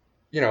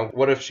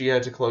what if she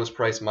had to close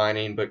price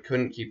mining but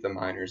couldn't keep the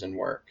miners in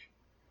work?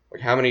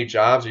 How many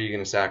jobs are you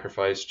going to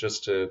sacrifice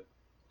just to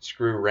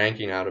screw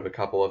ranking out of a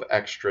couple of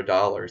extra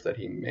dollars that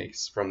he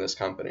makes from this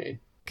company?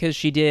 Because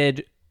she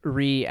did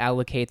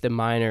reallocate the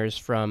miners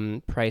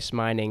from price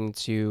mining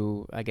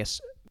to, I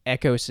guess,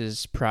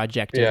 Echos's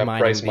project of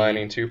mining. Price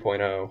mining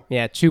 2.0.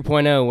 Yeah,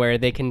 2.0, where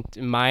they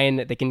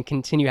can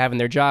continue having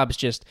their jobs,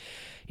 just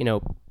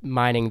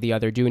mining the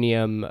other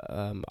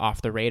Dunium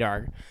off the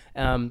radar.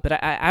 But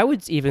I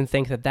would even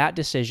think that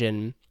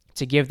decision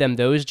to give them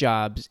those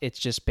jobs, it's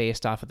just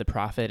based off of the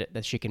profit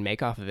that she can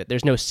make off of it.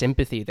 There's no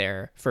sympathy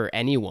there for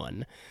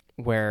anyone.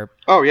 Where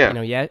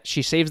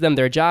she saves them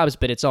their jobs,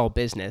 but it's all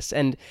business.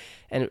 And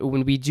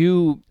when we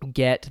do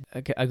get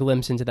a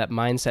glimpse into that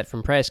mindset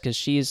from Pryce, because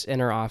she's in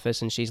her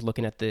office and she's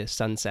looking at the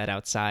sunset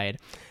outside,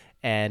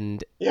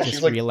 and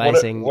she's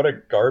realizing what a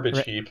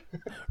garbage heap.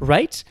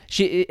 Right?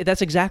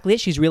 That's exactly it.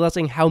 She's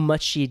realizing how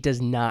much she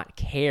does not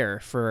care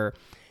for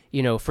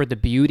the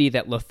beauty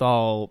that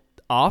Lothal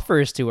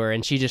offers to her,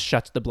 and she just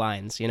shuts the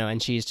blinds,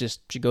 and she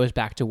goes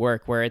back to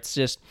work, where it's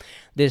just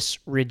this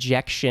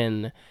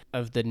rejection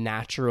of the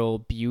natural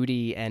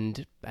beauty,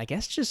 and I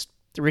guess just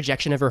the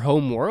rejection of her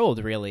home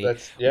world, really,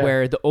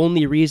 where the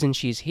only reason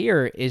she's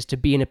here is to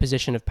be in a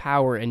position of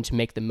power and to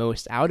make the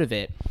most out of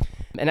it.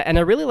 And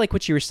I really like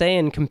what you were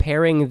saying,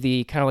 comparing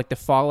the kind of the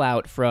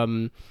fallout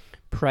from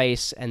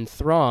Pryce and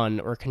Thrawn,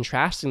 or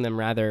contrasting them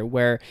rather,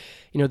 where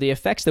the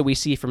effects that we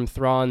see from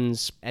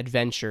Thrawn's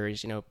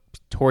adventures,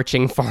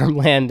 torching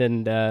farmland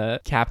and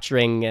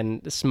capturing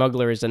and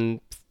smugglers and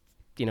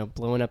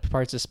blowing up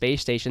parts of space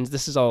stations.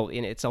 This is all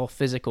it's all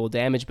physical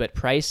damage, but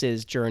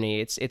Pryce's journey,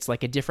 it's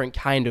like a different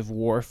kind of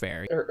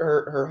warfare.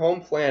 Her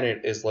home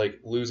planet is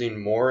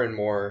losing more and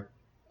more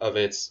of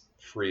its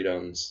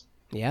freedoms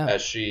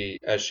as she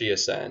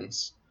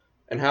ascends.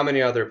 And how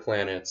many other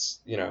planets,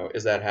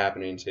 is that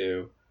happening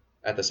to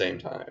at the same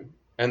time?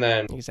 And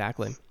then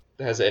exactly,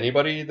 has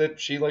anybody that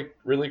she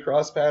really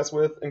crossed paths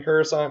with in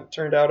Coruscant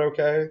turned out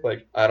okay?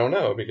 I don't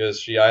know, because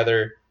she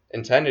either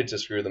intended to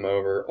screw them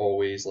over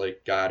always,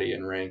 Gotti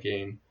and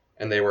ranking,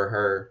 and they were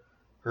her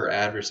her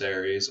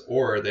adversaries,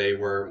 or they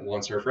were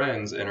once her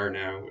friends and are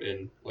now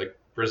in like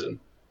prison.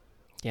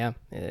 Yeah,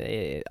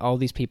 all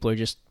these people are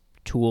just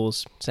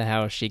tools to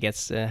how she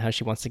gets how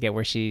she wants to get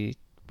where she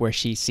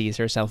sees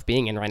herself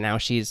being, and right now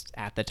she's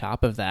at the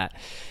top of that.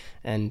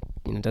 And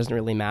it doesn't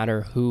really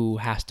matter who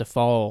has to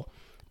fall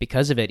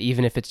because of it,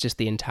 even if it's just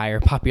the entire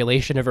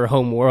population of her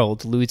home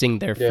world losing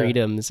their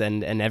freedoms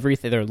and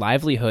everything, their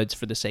livelihoods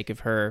for the sake of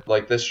her.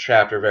 Like, this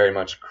chapter very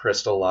much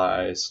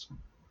crystallized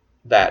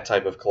that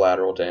type of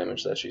collateral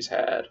damage that she's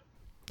had.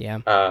 Yeah.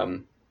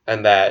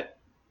 And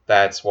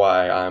that's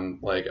why I'm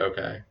like,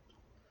 okay,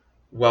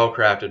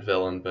 well-crafted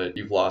villain, but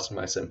you've lost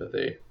my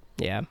sympathy.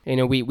 Yeah.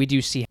 We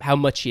do see how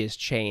much she has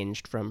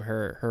changed from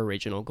her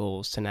original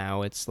goals to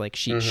now. It's like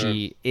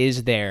she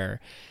is there,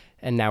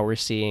 and now we're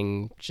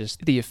seeing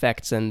just the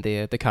effects and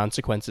the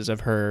consequences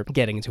of her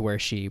getting to where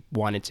she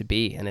wanted to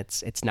be, and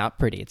it's not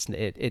pretty.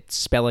 It's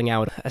spelling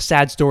out a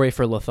sad story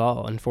for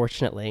Lothal,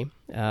 unfortunately.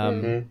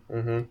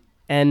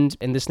 And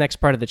in this next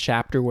part of the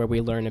chapter, where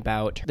we learn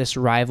about this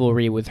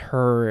rivalry with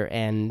her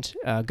and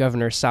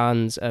Governor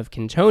Sanz of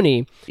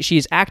Kintoni,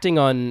 she's acting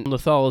on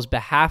Lothal's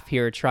behalf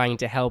here, trying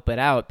to help it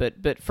out,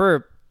 but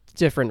for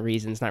different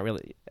reasons. Not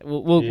really.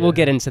 We'll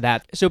get into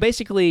that. So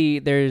basically,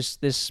 there's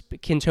this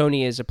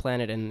Kintoni is a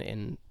planet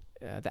in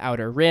the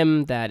Outer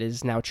Rim that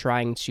is now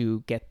trying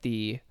to get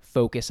the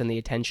focus and the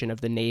attention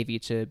of the Navy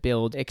to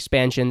build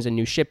expansions and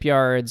new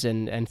shipyards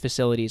and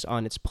facilities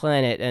on its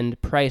planet,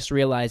 and Pryce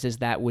realizes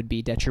that would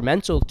be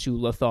detrimental to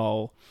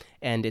Lothal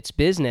and its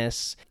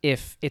business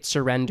if it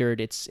surrendered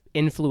its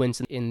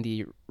influence in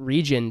the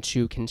region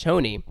to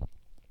Kintoni.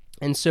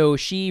 And so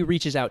she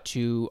reaches out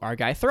to our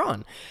guy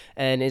Thrawn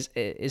and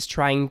is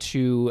trying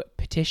to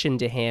petition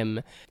to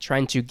him,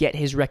 trying to get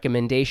his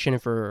recommendation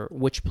for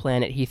which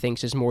planet he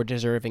thinks is more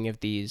deserving of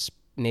these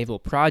naval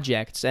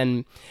projects.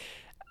 And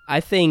I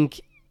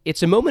think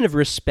it's a moment of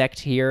respect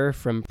here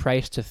from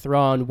Pryce to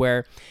Thrawn,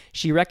 where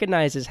she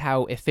recognizes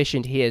how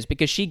efficient he is,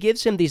 because she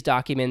gives him these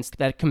documents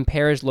that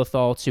compares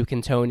Lothal to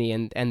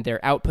Kintoni and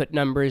their output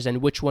numbers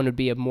and which one would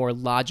be a more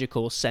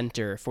logical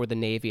center for the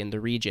Navy in the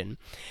region.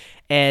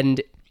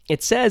 And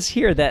it says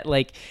here that,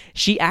 like,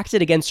 she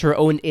acted against her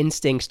own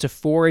instincts to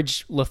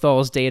forge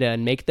Lothal's data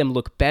and make them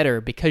look better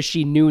because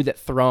she knew that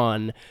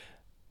Thrawn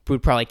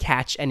would probably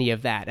catch any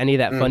of that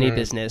funny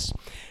business.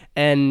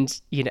 And,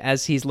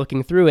 as he's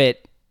looking through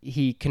it,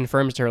 he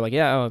confirms to her, like,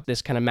 yeah,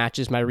 this kind of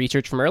matches my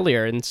research from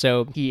earlier. And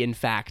so he, in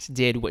fact,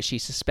 did what she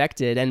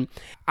suspected. And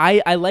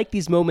I like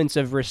these moments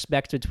of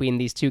respect between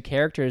these two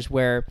characters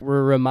where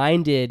we're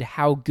reminded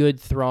how good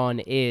Thrawn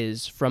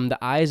is from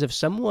the eyes of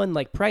someone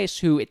like Pryce,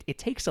 who it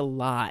takes a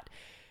lot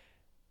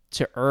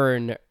to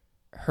earn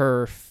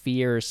her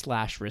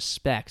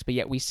fear/respect. But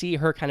yet we see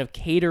her kind of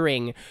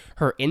catering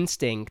her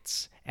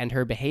instincts and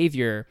her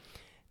behavior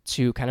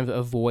to kind of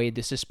avoid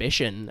the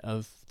suspicion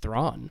of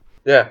Thrawn.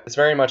 Yeah, it's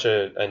very much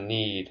a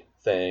need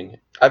thing.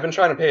 I've been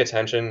trying to pay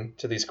attention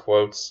to these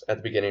quotes at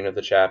the beginning of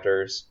the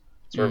chapters,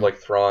 sort of like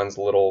Thrawn's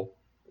little,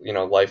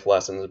 life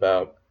lessons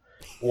about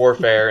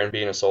warfare and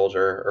being a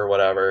soldier or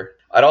whatever.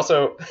 I'd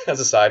also,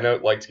 as a side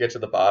note, like to get to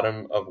the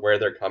bottom of where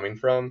they're coming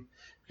from,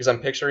 because I'm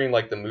picturing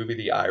like the movie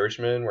The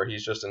Irishman, where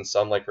he's just in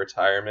some like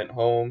retirement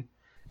home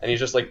and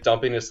he's just like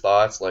dumping his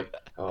thoughts like,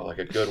 oh, like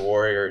a good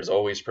warrior is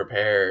always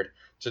prepared,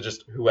 to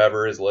just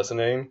whoever is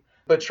listening.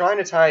 But trying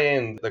to tie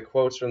in the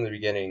quotes from the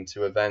beginning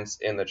to events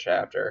in the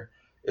chapter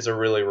is a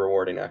really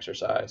rewarding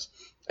exercise.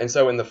 And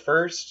so in the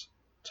first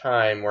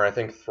time where I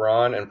think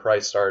Thrawn and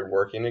Pryce started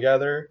working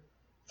together,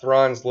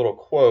 Thrawn's little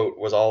quote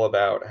was all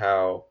about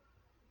how,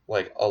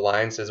 like,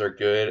 alliances are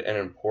good and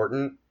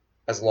important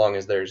as long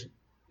as there's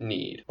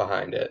need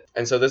behind it.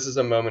 And so this is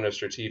a moment of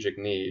strategic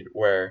need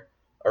where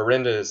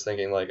Arinda is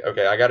thinking, like,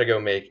 okay, I got to go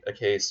make a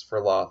case for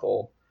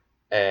Lothal,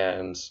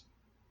 and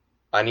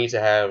I need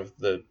to have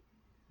the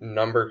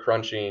number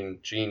crunching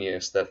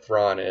genius that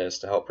Thrawn is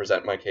to help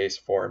present my case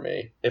for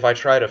me. If I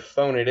try to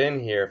phone it in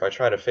here, if I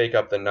try to fake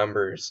up the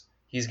numbers,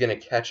 he's going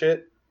to catch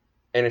it.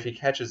 And if he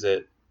catches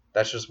it,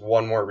 that's just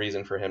one more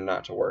reason for him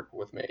not to work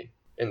with me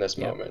in this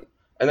moment.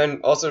 And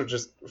then also,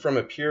 just from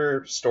a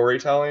pure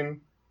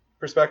storytelling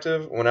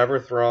perspective, whenever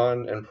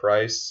Thrawn and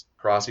Pryce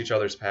cross each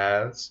other's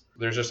paths,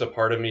 there's just a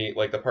part of me,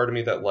 like the part of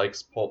me that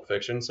likes Pulp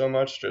Fiction so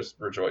much, just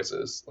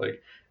rejoices.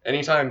 Like,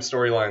 anytime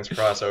storylines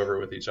cross over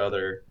with each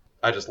other,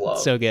 I just love.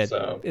 It's so good.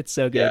 It's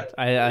so good.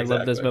 Yeah, I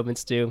love those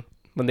moments too,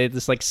 when they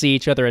just like see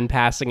each other in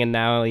passing, and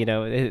now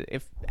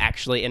if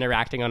actually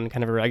interacting on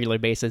kind of a regular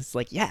basis. It's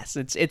like, yes,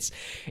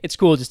 it's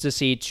cool just to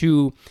see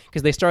two,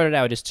 because they started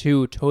out as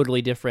two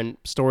totally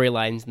different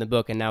storylines in the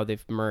book, and now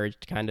they've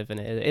merged kind of, and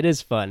it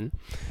is fun.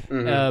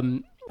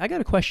 I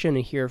got a question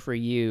here for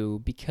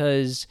you,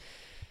 because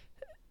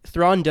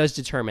Thrawn does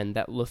determine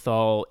that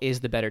Lothal is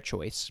the better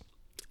choice.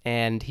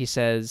 And he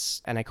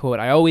says, and I quote,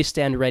 "I always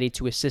stand ready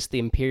to assist the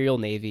Imperial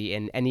Navy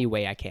in any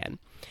way I can."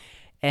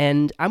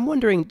 And I'm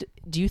wondering,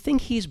 do you think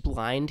he's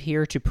blind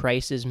here to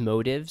Pryce's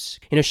motives?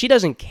 She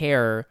doesn't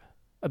care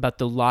about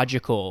the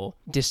logical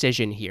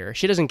decision here.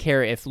 She doesn't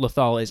care if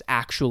Lothal is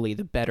actually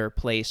the better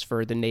place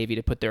for the Navy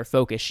to put their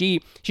focus.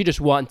 She just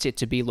wants it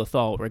to be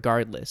Lothal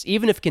regardless.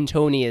 Even if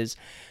Kintoni is,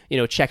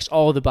 checks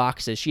all the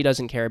boxes, she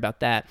doesn't care about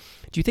that.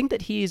 Do you think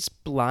that he's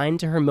blind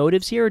to her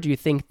motives here, or do you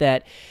think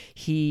that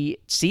he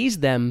sees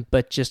them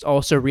but just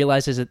also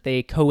realizes that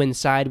they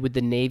coincide with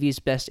the Navy's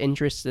best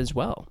interests as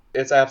well?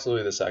 It's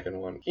absolutely the second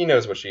one. He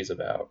knows what she's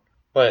about.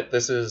 But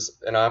this is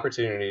an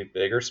opportunity,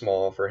 big or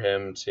small, for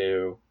him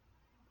to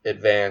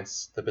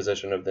advance the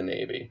position of the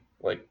Navy.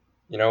 Like,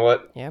 you know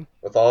what? Yeah.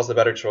 Lothal's the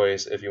better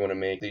choice if you want to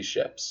make these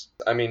ships.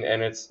 I mean,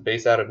 and it's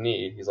based out of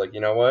need. He's like, you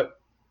know what?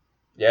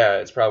 Yeah,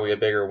 it's probably a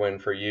bigger win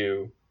for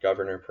you,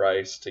 Governor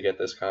Price, to get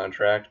this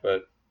contract,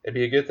 but it'd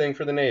be a good thing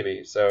for the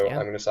Navy, so Yeah.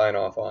 I'm going to sign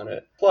off on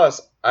it.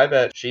 Plus, I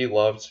bet she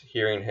loved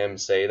hearing him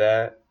say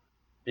that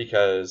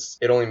because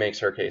it only makes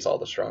her case all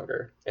the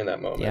stronger in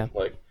that moment. Yeah.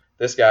 Like,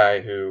 this guy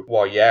who,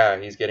 while yeah,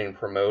 he's getting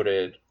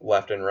promoted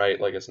left and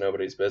right like it's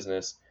nobody's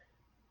business,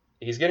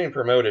 he's getting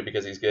promoted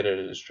because he's good at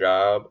his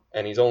job,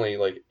 and he's only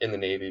like in the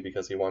Navy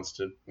because he wants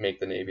to make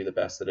the Navy the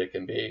best that it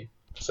can be.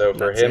 So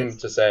for him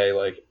to say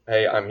like,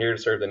 hey, I'm here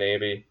to serve the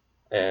Navy,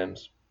 and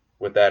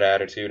with that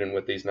attitude and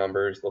with these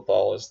numbers,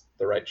 Lothal is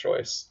the right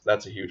choice.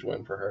 That's a huge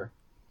win for her.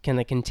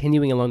 Kind of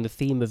continuing along the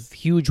theme of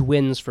huge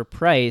wins for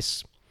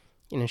Price,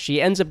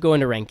 she ends up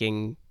going to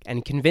Ranking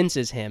and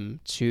convinces him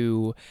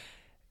to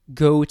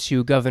go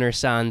to Governor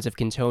Sanz of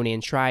Kintoni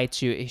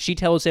and she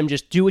tells him,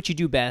 just do what you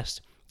do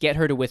best, get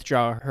her to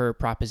withdraw her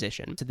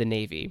proposition to the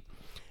Navy.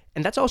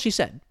 And that's all she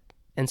said.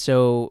 And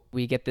so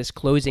we get this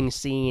closing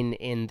scene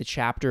in the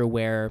chapter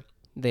where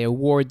they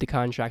award the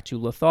contract to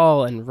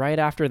Lothal, and right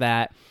after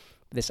that,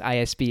 this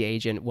ISB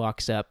agent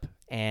walks up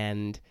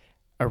and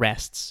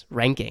arrests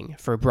Ranking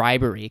for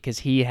bribery because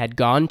he had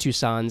gone to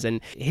Sanz,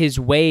 and his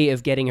way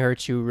of getting her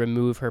to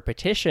remove her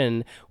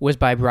petition was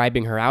by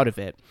bribing her out of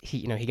it.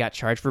 He got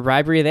charged for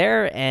bribery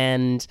there,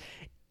 and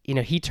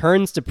he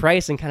turns to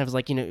Price and kind of is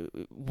like,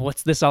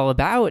 what's this all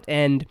about?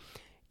 And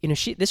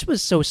this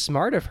was so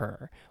smart of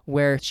her,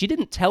 where she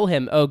didn't tell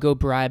him, oh, go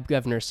bribe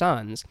Governor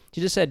Sanz.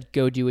 She just said,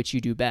 go do what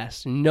you do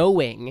best,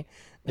 knowing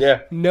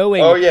what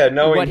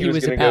he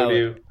was going to go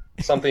do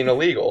something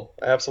illegal.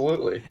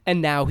 Absolutely.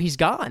 And now he's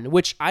gone,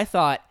 which I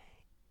thought,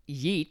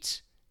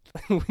 yeet.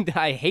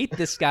 I hate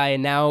this guy,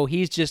 and now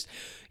he's just,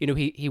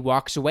 he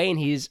walks away and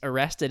he's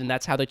arrested, and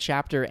that's how the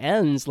chapter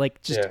ends.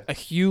 Like, just a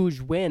huge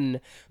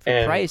win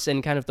for Price,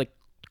 and kind of like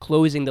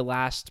closing the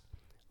last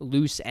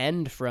loose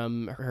end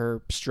from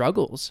her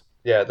struggles.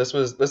 Yeah, this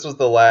was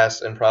the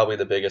last and probably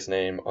the biggest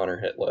name on her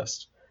hit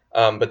list.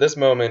 But this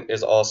moment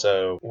is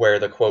also where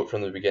the quote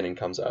from the beginning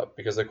comes up,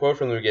 because the quote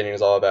from the beginning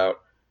is all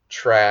about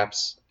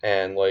traps,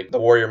 and like the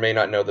warrior may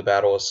not know the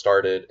battle has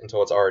started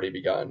until it's already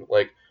begun.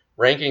 Like,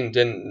 Ranking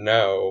didn't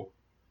know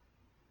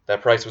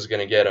that Price was going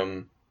to get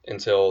him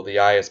until the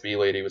ISB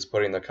lady was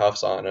putting the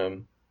cuffs on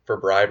him for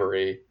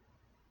bribery,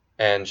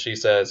 and she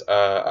says,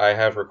 I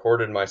have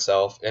recorded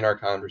myself in our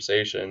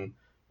conversation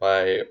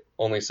by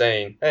only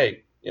saying,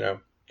 hey,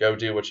 go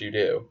do what you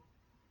do,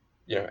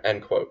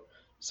 end quote.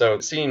 So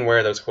seeing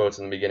where those quotes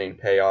in the beginning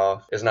pay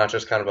off is not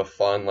just kind of a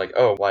fun, like,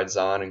 oh, why'd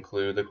Zahn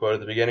include the quote at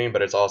the beginning,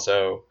 but it's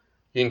also,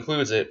 he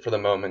includes it for the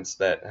moments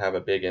that have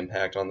a big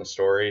impact on the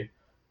story.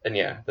 And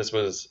yeah, this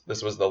was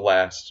the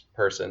last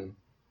person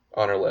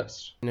on her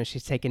list.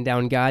 She's taken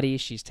down Gotti,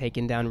 she's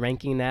taken down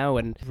Ranking now,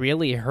 and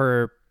really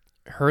her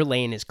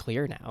lane is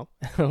clear now,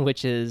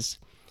 which is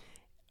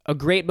a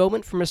great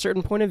moment from a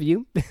certain point of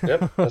view.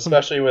 Yep,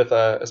 especially with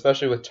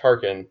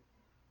Tarkin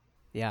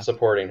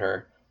supporting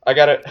her. I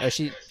gotta.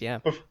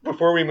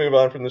 Before we move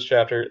on from this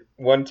chapter,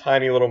 one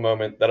tiny little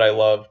moment that I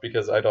love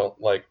because I don't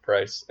like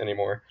Price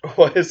anymore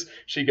was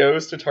she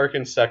goes to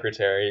Tarkin's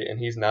secretary and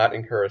he's not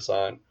in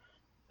Coruscant,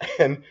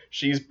 and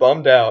she's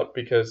bummed out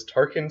because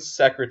Tarkin's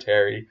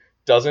secretary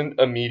doesn't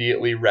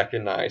immediately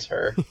recognize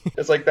her.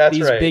 It's like, that's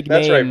right,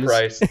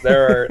 Price.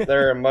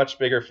 There are much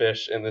bigger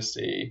fish in the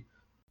sea.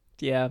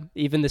 Yeah,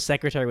 even the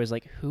secretary was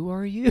like, "Who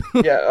are you?"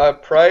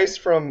 Price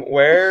from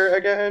where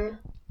again?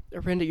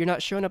 Brenda, you're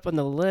not showing up on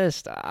the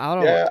list. I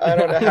don't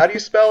know. How do you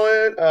spell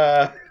it?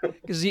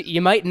 Because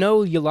you might know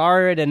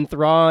Yulard and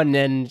Thrawn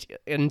and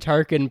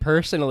Tarkin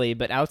personally,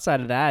 but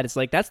outside of that, it's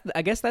like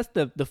I guess that's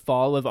the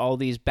fall of all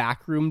these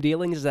backroom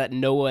dealings, is that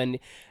no one,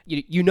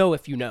 you know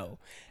if you know.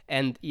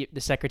 And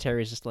the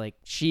secretary is just like,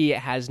 she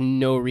has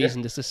no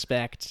reason to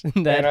suspect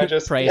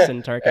that Price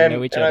and Tarkin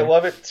know each other. And I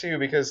love it too,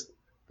 because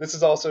this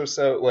is also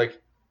so, like,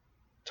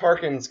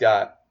 Tarkin's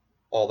got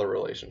all the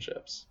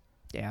relationships.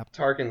 Yeah.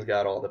 Tarkin's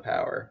got all the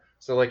power.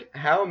 So, like,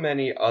 how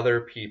many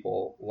other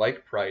people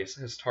like Price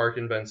has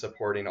Tarkin been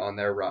supporting on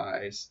their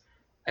rise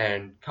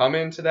and come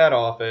into that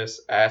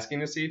office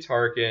asking to see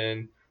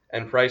Tarkin,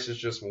 and Price is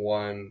just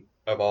one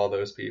of all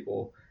those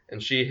people.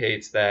 And she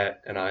hates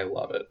that, and I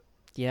love it.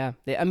 Yeah.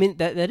 I mean,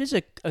 that is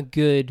a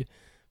good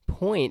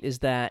point, is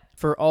that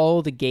for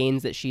all the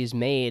gains that she's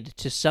made,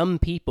 to some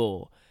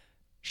people,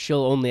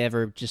 she'll only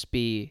ever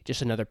be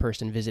another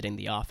person visiting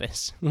the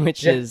office,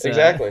 which is...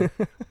 Exactly.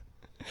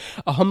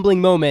 a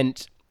humbling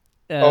moment,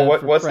 Oh,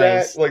 for what's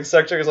price. that? Like,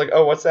 secretary's like,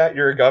 oh, what's that?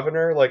 You're a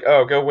governor? Like,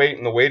 oh, go wait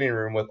in the waiting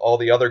room with all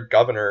the other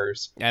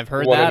governors I've who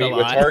heard want to that a meet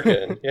with lot.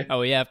 Tarkin. Yeah,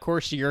 Oh yeah, of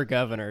course you're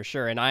governor,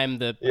 sure, and I'm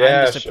the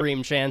yeah,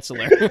 supreme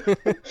chancellor.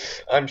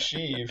 I'm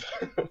Sheev.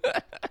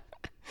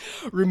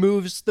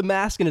 Removes the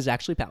mask and is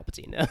actually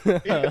Palpatine.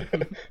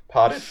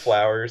 Potted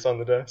flowers on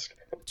the desk.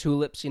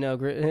 Tulips,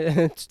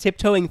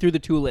 tiptoeing through the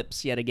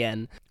tulips yet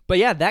again. But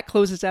yeah, that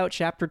closes out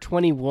chapter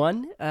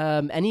 21.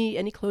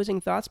 Any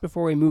closing thoughts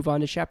before we move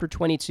on to chapter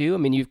 22? I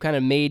mean, you've kind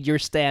of made your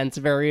stance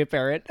very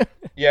apparent.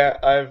 Yeah,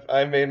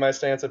 I've made my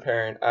stance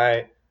apparent.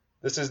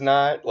 This is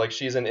not like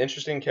she's an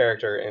interesting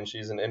character and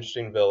she's an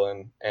interesting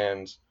villain,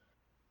 and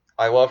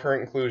I love her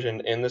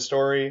inclusion in the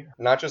story.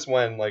 Not just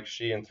when like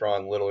she and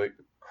Thrawn literally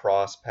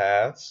cross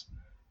paths,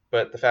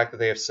 but the fact that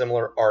they have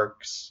similar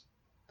arcs.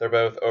 They're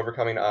both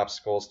overcoming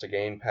obstacles to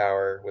gain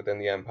power within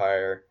the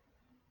Empire.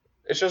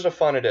 It's just a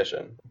fun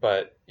addition.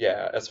 But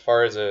yeah, as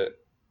far as a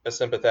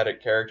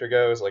sympathetic character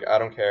goes, like I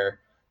don't care.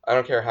 I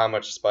don't care how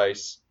much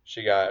spice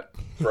she got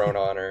thrown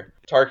on her.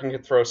 Tarkin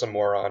could throw some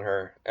more on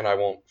her, and I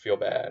won't feel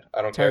bad.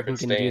 I don't care if Tarkin it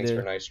can do stains the-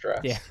 her nice dress.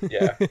 Yeah.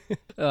 Yeah.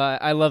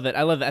 I love it.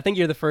 I think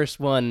you're the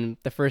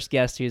first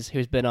guest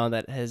who's been on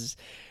that has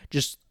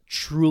just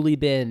truly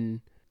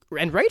been,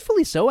 and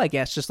rightfully so, I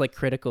guess, just like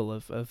critical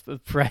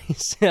of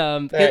Price.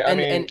 Hey, I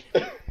mean,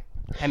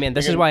 I mean,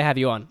 this is why I have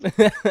you on.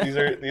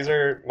 these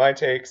are my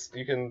takes.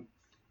 You can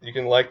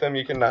like them,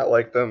 you can not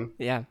like them.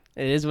 Yeah,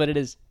 it is what it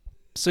is.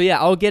 So yeah,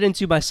 I'll get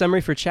into my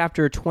summary for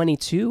chapter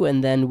 22,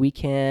 and then we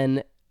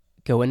can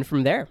go in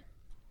from there.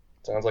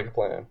 Sounds like a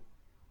plan.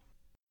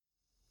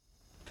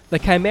 The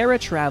Chimera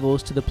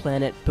travels to the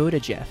planet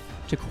Botijef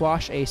to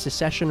quash a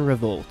secession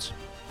revolt.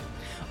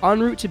 En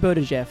route to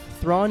Botijef,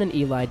 Thrawn and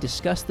Eli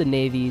discuss the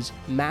Navy's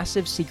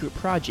massive secret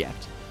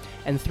project,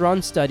 and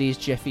Thrawn studies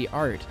Jeffy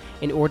art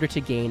in order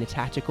to gain a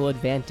tactical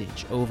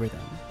advantage over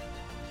them.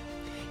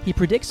 He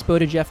predicts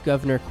Botijef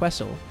Governor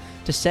Quesel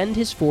to send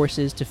his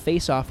forces to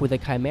face off with a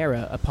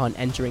Chimera upon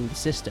entering the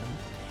system,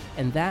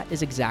 and that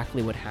is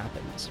exactly what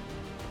happens.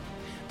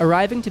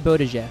 Arriving to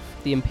Botijef,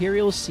 the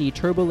Imperials see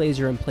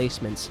turbolaser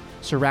emplacements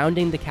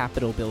surrounding the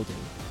Capitol building.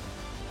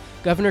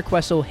 Governor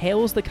Quesel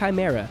hails the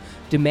Chimera,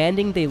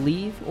 demanding they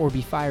leave or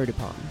be fired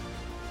upon.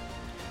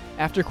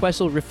 After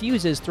Quesel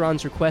refuses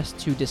Thrawn's request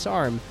to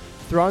disarm,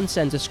 Thrawn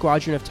sends a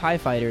squadron of TIE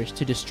fighters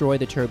to destroy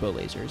the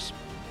turbolasers.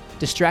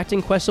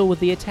 Distracting Quesel with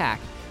the attack,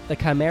 the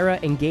Chimera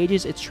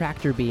engages its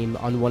tractor beam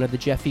on one of the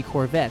Jeffy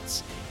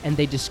corvettes, and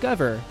they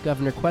discover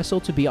Governor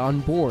Quesel to be on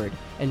board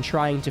and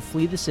trying to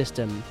flee the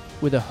system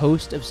with a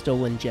host of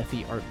stolen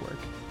Jeffy artwork.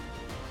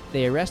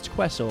 They arrest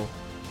Quesel,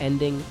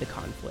 ending the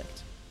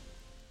conflict.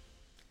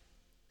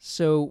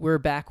 So we're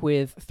back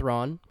with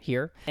Thrawn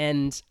here,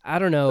 and I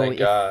don't know. Thank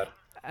God.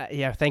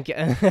 Yeah, thank you.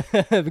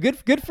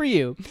 Good for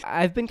you.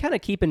 I've been kind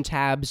of keeping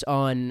tabs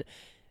on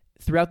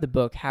throughout the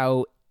book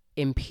how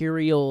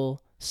Imperial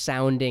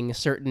sounding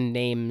certain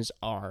names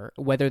are,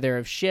 whether they're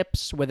of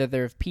ships, whether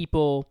they're of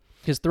people,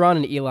 because Thrawn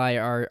and Eli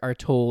are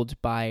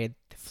told by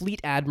Fleet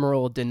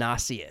Admiral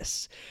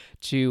Donasius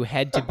to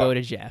head to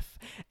Botijef,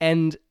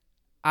 and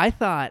I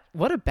thought,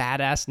 what a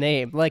badass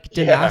name, like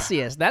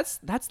Donasius. Yeah.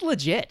 That's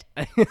legit.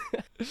 Are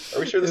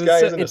we sure this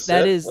guy isn't a Sith?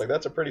 That is like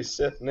that's a pretty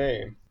Sith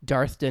name.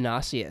 Darth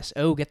Donasius.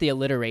 Oh, get the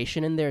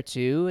alliteration in there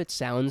too. It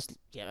sounds,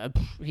 yeah,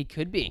 he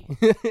could be.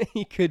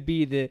 He could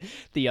be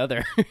the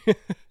other.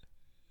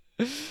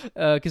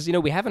 Because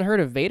we haven't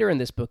heard of Vader in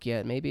this book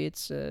yet. Maybe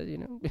it's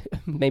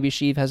maybe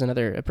Sheev has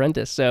another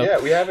apprentice. So yeah,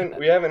 we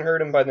haven't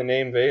heard him by the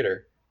name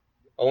Vader.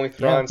 Only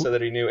Thrawn said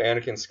that he knew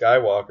Anakin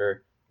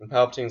Skywalker, and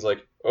Palpatine's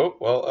like, oh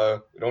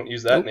well, we don't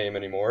use that name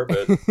anymore,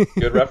 but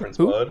good reference,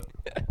 bud.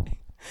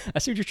 I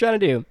see what you're trying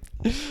to do.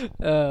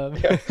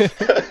 Yeah.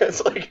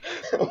 It's like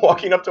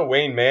walking up to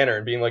Wayne Manor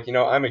and being like,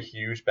 I'm a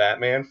huge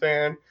Batman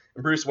fan,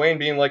 and Bruce Wayne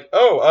being like,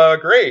 oh,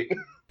 great.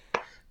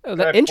 Oh,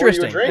 that's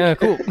interesting.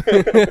 Cool.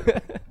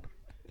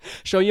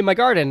 Show you my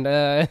garden.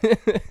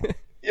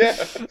 Yeah.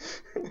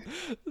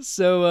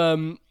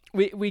 So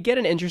we get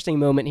an interesting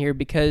moment here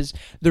because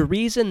the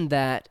reason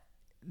that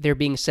they're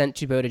being sent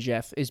to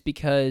Botijef is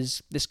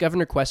because this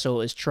Governor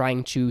Quesel is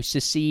trying to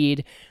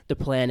secede the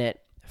planet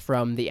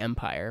from the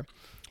Empire.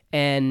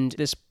 And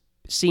this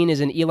scene is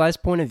in Eli's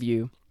point of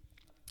view,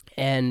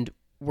 and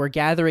we're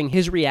gathering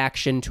his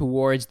reaction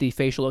towards the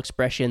facial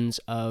expressions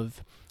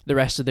of the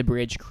rest of the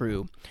bridge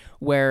crew,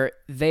 where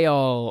they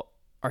all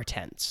are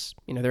tense.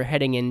 They're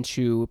heading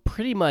into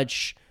pretty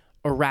much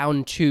a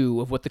round 2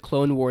 of what the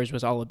Clone Wars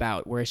was all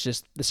about, where it's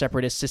just the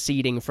Separatists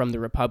seceding from the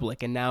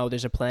Republic, and now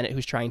there's a planet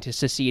who's trying to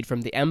secede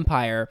from the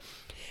Empire.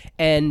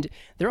 And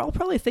they're all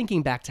probably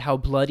thinking back to how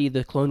bloody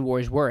the Clone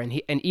Wars were,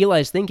 and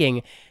Eli's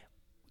thinking,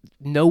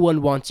 no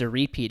one wants a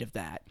repeat of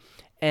that.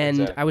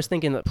 And exactly. I was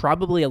thinking that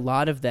probably a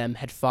lot of them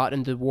had fought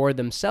in the war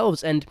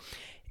themselves, and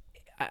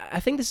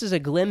I think this is a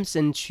glimpse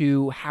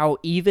into how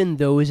even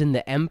those in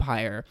the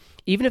Empire,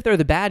 even if they're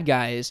the bad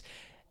guys,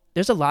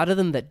 there's a lot of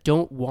them that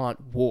don't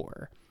want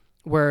war,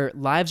 where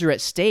lives are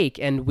at stake.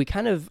 And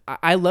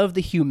I love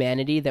the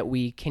humanity that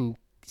we can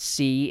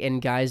see in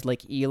guys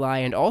like Eli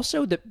and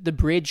also the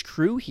bridge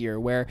crew here,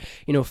 where,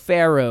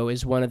 Pharaoh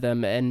is one of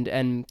them,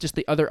 and just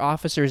the other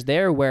officers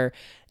there, where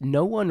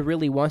no one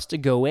really wants to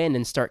go in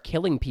and start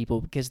killing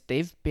people because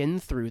they've been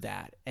through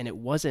that, and it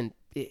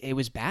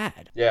was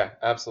bad. Yeah,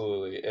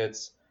 absolutely.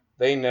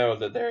 They know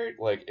that they're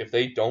like, if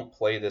they don't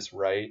play this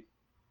right,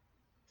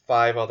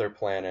 5 other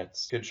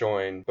planets could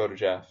join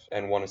Botejef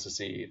and want to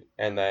secede,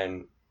 and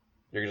then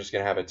you're just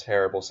going to have a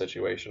terrible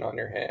situation on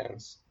your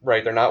hands.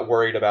 Right, they're not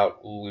worried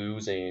about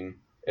losing.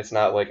 It's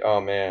not like, oh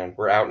man,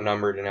 we're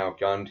outnumbered and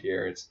outgunned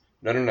here. It's,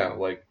 no.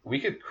 Like, we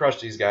could crush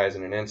these guys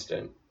in an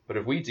instant, but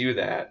if we do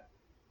that,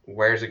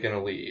 where's it going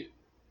to lead?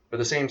 But at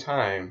the same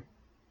time,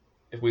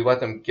 if we let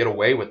them get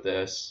away with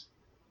this,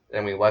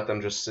 and we let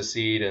them just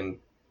secede and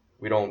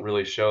we don't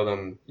really show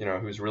them,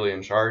 who's really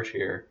in charge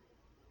here,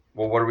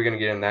 well, what are we going to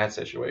get in that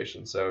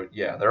situation? So,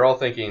 yeah, they're all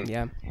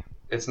thinking,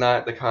 it's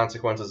not the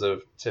consequences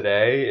of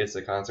today, it's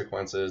the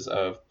consequences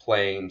of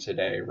playing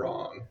today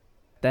wrong.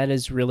 That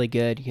is really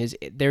good, because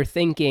they're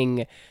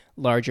thinking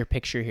larger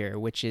picture here,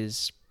 which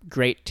is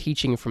great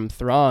teaching from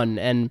Thrawn.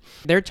 And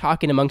they're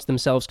talking amongst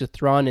themselves because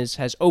Thrawn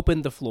has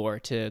opened the floor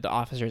to the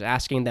officers,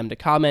 asking them to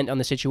comment on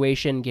the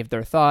situation, give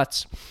their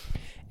thoughts.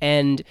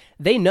 And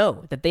they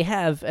know that they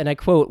have, and I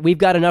quote, "We've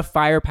got enough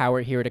firepower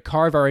here to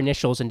carve our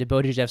initials into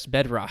Botejef's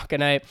bedrock."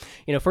 And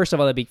first of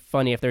all, that'd be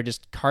funny if they're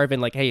just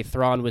carving like, "Hey,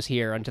 Thrawn was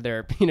here," onto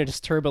their,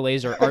 just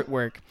turbolaser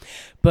artwork.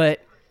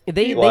 But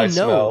they know,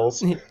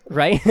 smells.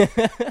 Right?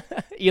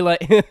 Eli,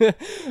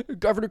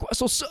 Governor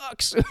Quessel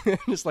sucks.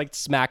 Just like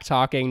smack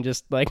talking,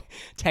 just like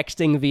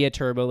texting via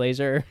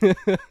turbolaser,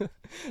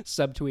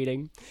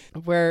 subtweeting,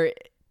 where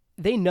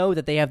they know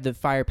that they have the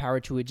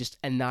firepower to just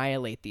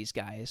annihilate these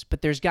guys,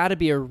 but there's got to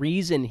be a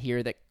reason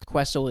here that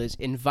Quessel is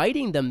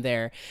inviting them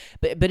there.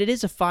 But it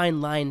is a fine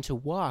line to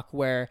walk,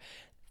 where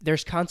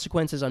there's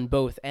consequences on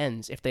both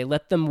ends. If they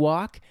let them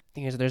walk,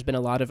 because there's been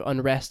a lot of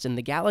unrest in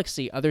the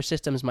galaxy, other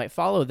systems might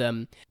follow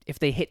them. If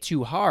they hit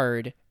too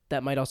hard,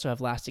 that might also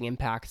have lasting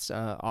impacts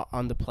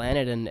on the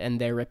planet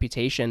and their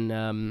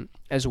reputation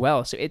as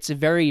well. So it's a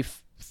very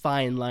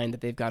fine line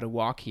that they've got to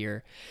walk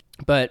here.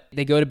 But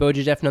they go to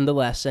Botejef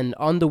nonetheless, and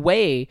on the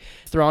way,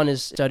 Thrawn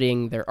is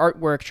studying their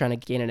artwork, trying to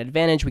gain an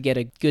advantage. We get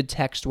a good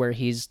text where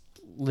he's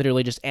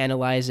literally just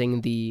analyzing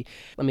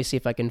let me see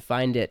if I can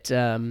find it.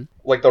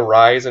 Like the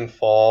rise and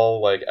fall,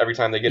 like every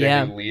time they get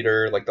a new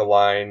leader, like the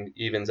line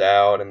evens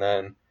out, and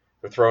then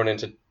they're thrown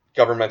into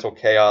governmental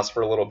chaos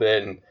for a little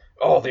bit, and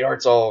the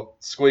art's all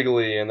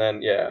squiggly, and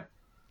then,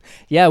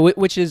 Yeah,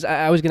 which is,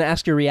 I was going to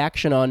ask your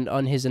reaction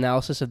on his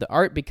analysis of the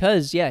art,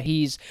 because,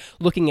 he's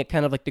looking at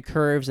kind of like the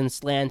curves and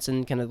slants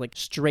and kind of like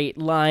straight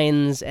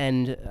lines,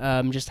 and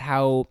just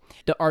how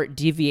the art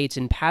deviates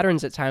in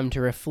patterns at time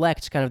to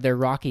reflect kind of their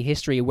rocky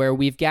history, where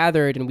we've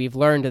gathered and we've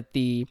learned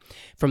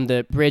from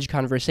the bridge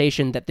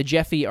conversation that the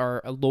Jeffy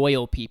are a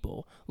loyal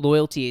people.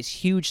 Loyalty is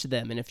huge to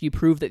them, and if you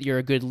prove that you're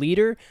a good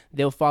leader,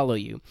 they'll follow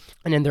you.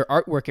 And in their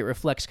artwork, it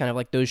reflects kind of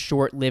like those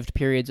short-lived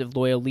periods of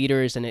loyal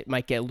leaders, and it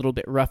might get a little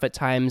bit rough at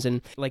times,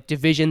 and like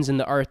divisions in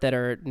the art that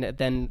are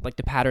then like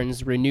the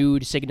patterns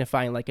renewed,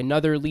 signifying like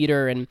another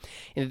leader, and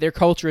their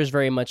culture is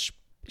very much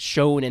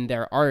shown in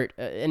their art.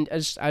 And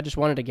I just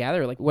wanted to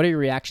gather, like, what are your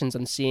reactions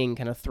on seeing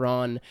kind of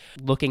Thrawn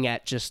looking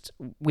at just,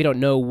 we don't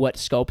know what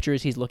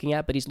sculptures he's looking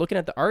at, but he's looking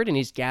at the art and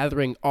he's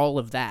gathering all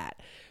of that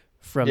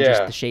from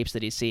just the shapes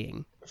that he's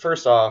seeing.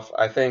 First off,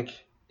 I think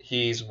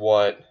he's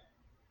what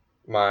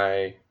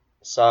my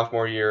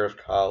sophomore year of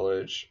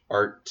college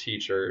art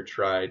teacher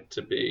tried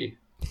to be,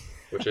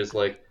 which is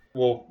like,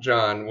 well,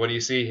 John, what do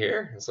you see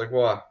here? It's like,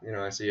 well,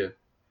 I see a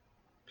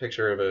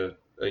picture of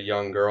a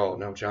young girl.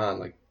 No, John,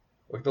 like,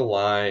 look at the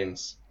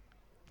lines.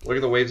 Look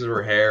at the waves of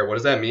her hair. What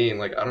does that mean?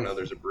 Like, I don't know.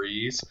 There's a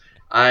breeze.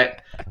 I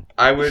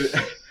would...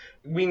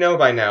 We know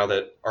by now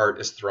that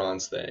art is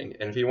Thrawn's thing.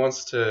 And if he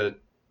wants to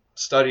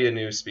study a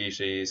new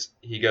species,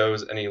 he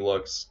goes and he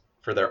looks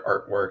for their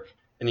artwork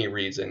and he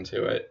reads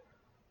into it.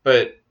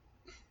 But,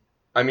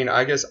 I mean,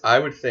 I guess I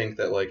would think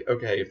that, like,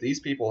 okay, if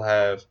these people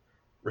have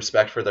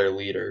respect for their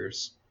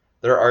leaders,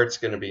 their art's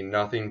going to be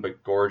nothing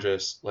but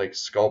gorgeous, like,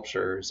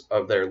 sculptures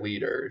of their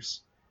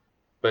leaders.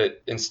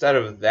 But instead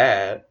of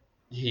that,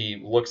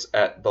 he looks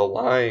at the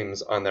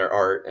lines on their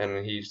art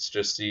and he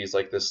just sees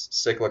like this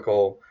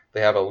cyclical,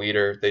 they have a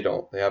leader, they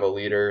don't. They have a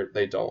leader,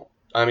 they don't.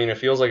 I mean, it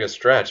feels like a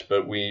stretch,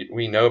 but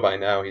we know by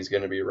now he's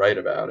going to be right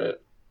about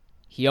it.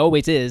 He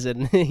always is,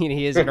 and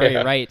he is very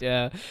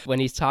right. When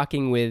he's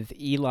talking with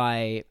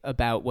Eli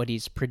about what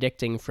he's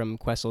predicting from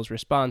Quessel's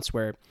response,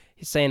 where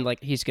he's saying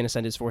like he's going to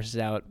send his forces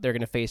out, they're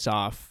going to face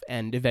off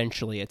and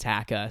eventually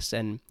attack us,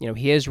 and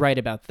he is right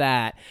about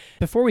that.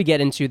 Before we get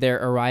into their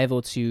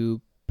arrival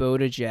to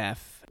Botejef,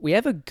 we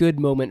have a good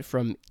moment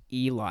from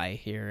Eli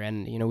here,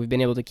 and we've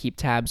been able to keep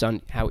tabs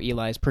on how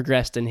Eli's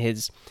progressed in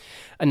his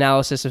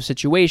analysis of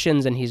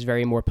situations, and he's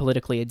very more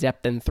politically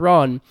adept than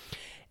Thrawn,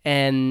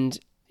 and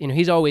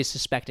he's always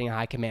suspecting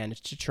High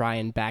Command to try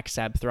and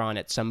backstab Thrawn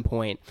at some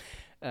point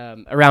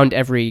around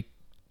every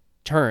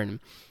turn.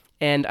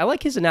 And I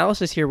like his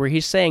analysis here where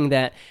he's saying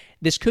that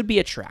this could be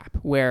a trap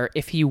where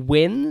if he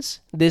wins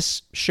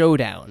this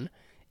showdown,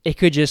 it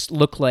could just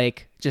look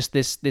like just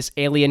this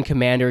alien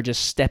commander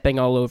just stepping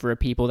all over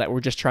people that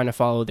were just trying to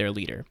follow their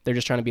leader. They're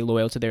just trying to be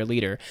loyal to their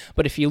leader.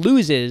 But if he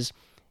loses,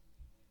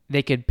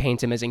 they could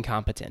paint him as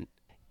incompetent.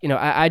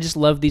 I just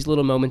love these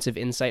little moments of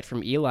insight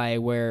from Eli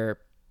where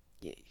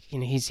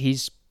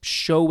he's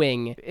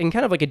showing in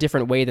kind of like a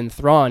different way than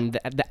Thrawn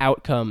the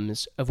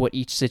outcomes of what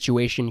each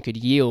situation could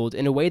yield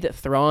in a way that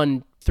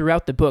Thrawn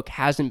throughout the book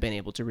hasn't been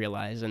able to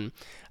realize. And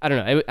I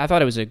don't know, I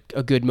thought it was a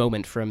good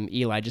moment from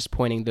Eli just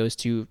pointing those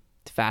two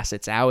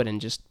facets out and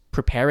just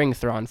preparing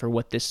Thrawn for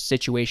what this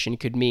situation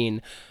could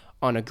mean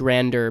on a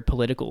grander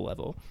political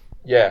level.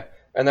 Yeah,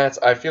 and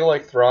I feel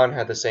like Thrawn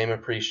had the same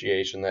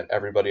appreciation that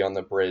everybody on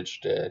the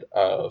bridge did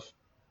of,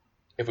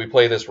 if we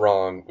play this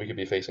wrong, we could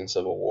be facing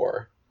civil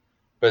war.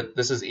 But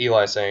this is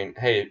Eli saying,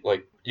 hey,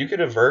 like, you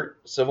could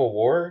avert civil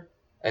war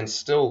and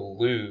still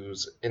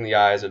lose in the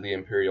eyes of the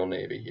Imperial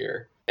Navy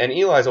here. And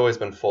Eli's always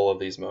been full of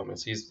these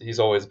moments. He's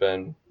always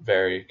been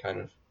very kind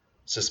of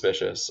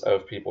suspicious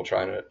of people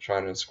trying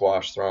to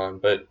squash Thrawn,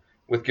 but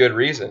with good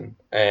reason.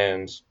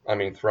 And I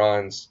mean,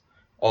 Thrawn's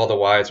all the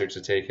wiser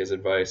to take his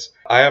advice.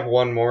 I have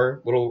one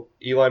more little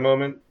Eli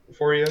moment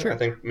for you. Sure. I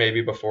think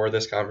maybe before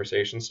this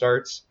conversation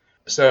starts.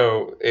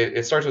 So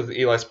it starts with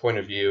Eli's point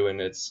of view,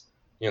 and it's,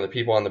 the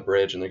people on the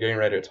bridge, and they're getting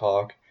ready to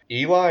talk.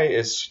 Eli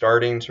is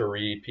starting to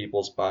read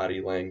people's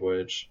body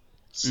language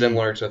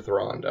similar to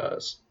Thrawn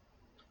does.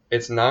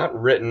 It's not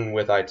written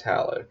with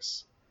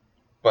italics,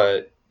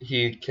 but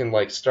he can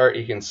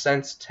he can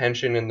sense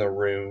tension in the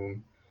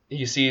room.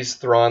 He sees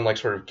Thrawn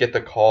sort of get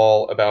the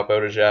call about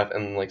Buttigieg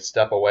and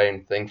step away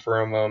and think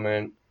for a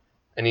moment.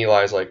 And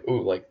Eli's like,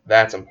 ooh,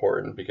 that's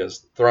important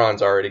because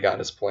Thrawn's already got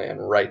his plan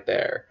right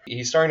there.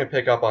 He's starting to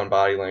pick up on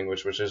body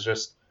language, which is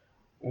just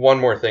one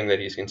more thing that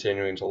he's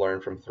continuing to learn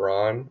from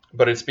Thrawn,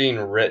 but it's being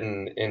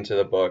written into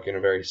the book in a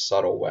very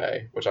subtle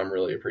way, which I'm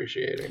really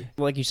appreciating.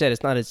 Like you said,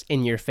 it's not as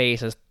in your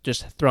face as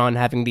just Thrawn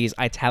having these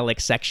italic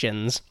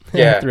sections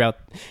throughout,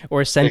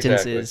 or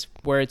sentences,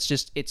 where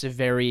it's a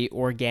very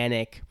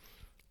organic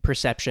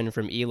perception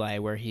from Eli,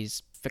 where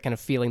he's kind of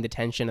feeling the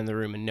tension in the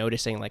room and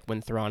noticing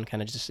when Thrawn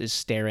kind of just is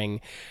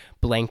staring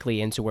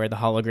blankly into where the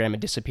hologram had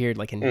disappeared,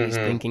 and he's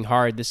thinking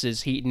hard.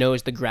 He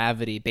knows the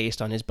gravity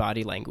based on his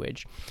body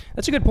language.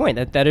 That's a good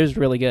point. That is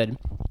really good.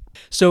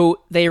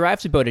 So they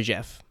arrive to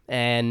Buttigieg,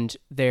 and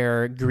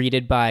they're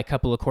greeted by a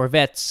couple of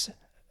corvettes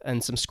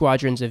and some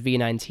squadrons of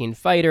V-19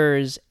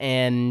 fighters,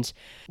 and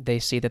they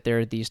see that there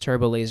are these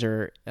turbo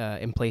laser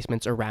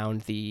emplacements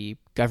around the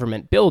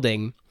government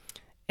building,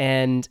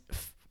 and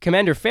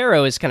Commander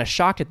Farrow is kind of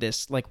shocked at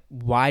this.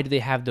 Why do they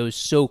have those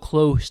so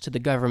close to the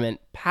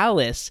government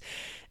palace?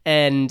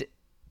 And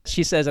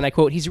she says, and I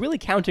quote, "He's really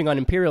counting on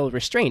Imperial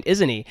restraint,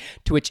 isn't he?"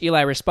 To which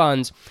Eli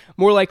responds,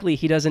 "More likely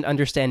he doesn't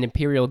understand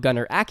Imperial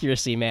gunner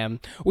accuracy,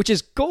 ma'am," which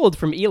is gold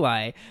from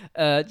Eli.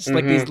 Just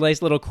these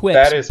nice little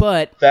quips.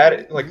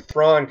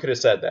 Thrawn could have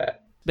said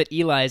that. But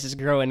Eli's is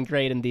growing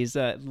great in these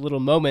little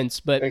moments.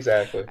 But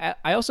exactly.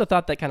 I also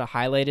thought that kind of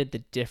highlighted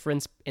the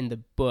difference in the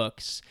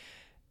books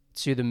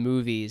to the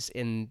movies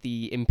in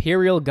the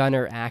Imperial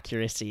gunner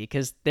accuracy,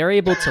 because they're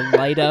able to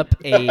light up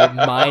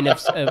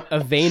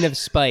a vein of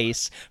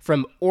spice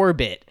from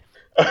orbit,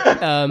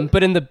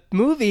 but in the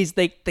movies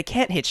they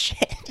can't hit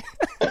shit.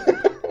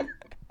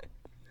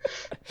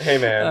 Hey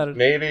man,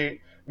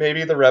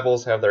 maybe the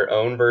rebels have their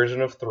own version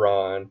of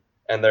Thrawn,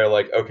 and they're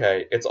like,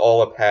 okay, it's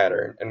all a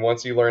pattern, and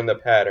once you learn the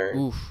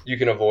pattern, you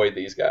can avoid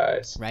these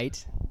guys.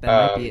 Right?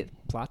 That might be a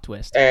plot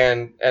twist.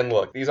 And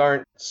look, these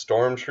aren't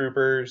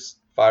stormtroopers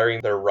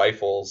firing their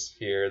rifles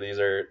here. These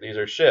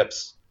are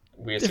ships.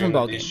 We assume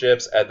that these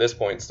ships at this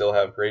point still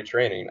have great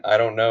training. I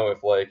don't know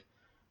if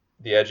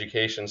the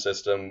education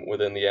system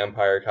within the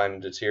Empire kind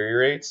of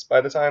deteriorates by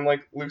the time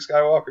Luke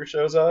Skywalker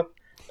shows up,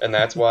 and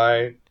that's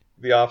why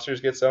the officers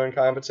get so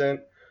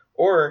incompetent,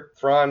 or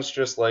Thrawn's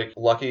just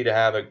lucky to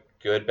have a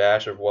good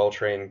batch of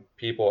well-trained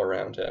people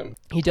around him.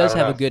 He does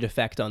have a good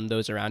effect on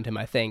those around him,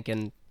 I think,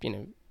 and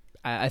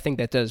I think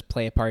that does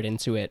play a part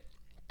into it.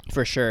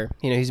 For sure.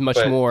 He's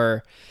much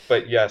more...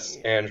 But yes,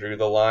 Andrew,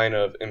 the line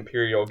of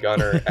Imperial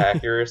gunner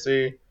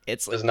accuracy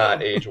does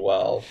not age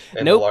well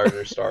in the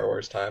larger Star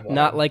Wars timeline.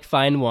 Not like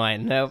fine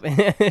wine. No,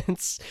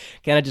 it's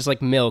kind of just like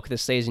milk that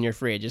stays in your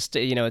fridge. Just,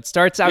 it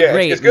starts out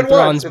great in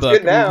Thrawn's book. It's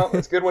good now.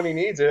 It's good when he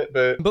needs it.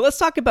 But let's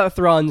talk about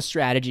Thrawn's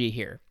strategy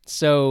here.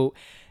 So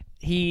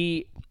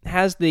he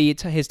has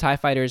his TIE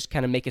fighters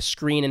kind of make a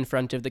screen in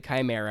front of the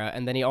Chimera,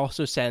 and then he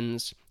also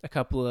sends a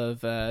couple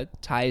of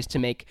TIEs to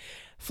make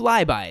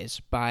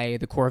flybys by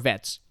the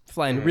corvettes,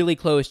 flying really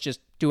close, just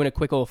doing a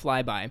quick old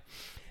flyby.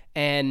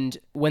 And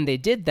when they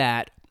did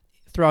that,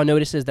 Thrawn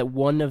notices that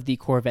one of the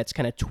corvettes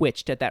kind of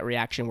twitched at that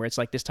reaction, where it's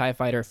like this TIE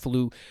fighter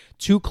flew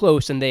too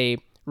close and they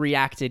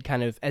reacted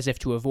kind of as if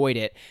to avoid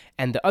it,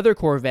 and the other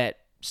corvette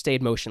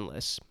stayed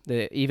motionless.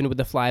 Even with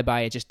the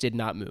flyby, it just did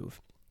not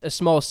move. A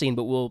small scene,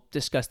 but we'll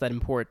discuss that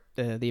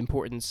the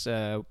importance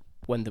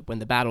when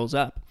the battle's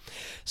up.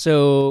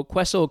 So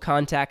Questel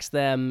contacts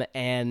them,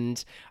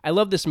 and I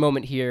love this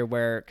moment here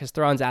where, because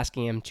Thrawn's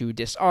asking him to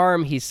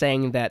disarm, he's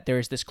saying that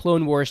there's this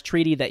Clone Wars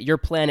treaty that your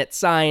planet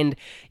signed,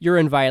 you're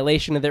in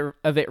violation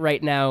of it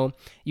right now,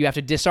 you have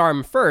to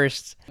disarm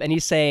first. And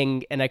he's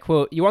saying, and I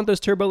quote, "You want those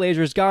turbo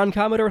lasers gone,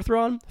 Commodore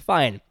Thrawn?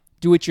 Fine.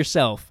 Do it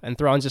yourself." And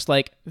Thrawn's just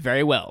like,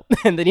 "Very well."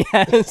 And then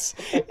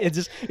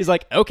he's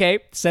like, okay,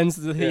 sent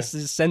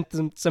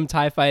some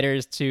TIE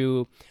fighters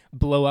to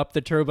blow up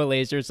the turbo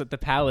lasers at the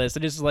palace.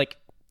 And it's just like,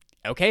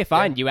 okay,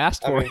 fine, you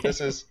asked for it. This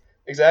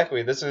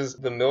is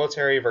the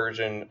military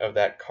version of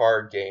that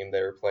card game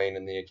they were playing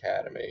in the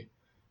academy,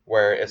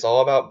 where it's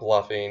all about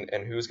bluffing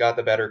and who's got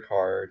the better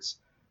cards.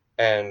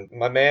 And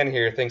my man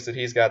here thinks that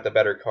he's got the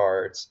better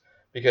cards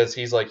because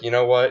he's like, you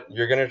know what?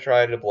 You're going to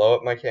try to blow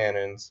up my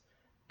cannons,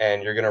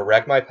 and you're going to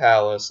wreck my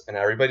palace, and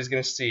everybody's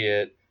going to see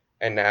it,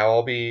 and now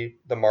I'll be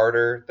the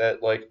martyr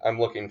that, like, I'm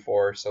looking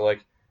for. So,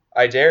 like,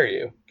 I dare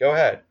you. Go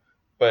ahead.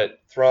 But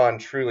Thrawn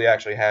truly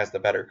actually has the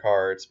better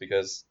cards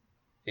because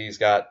he's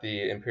got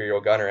the Imperial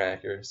gunner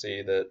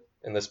accuracy that,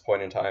 in this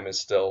point in time, is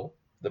still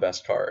the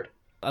best card.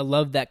 I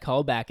love that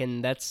callback,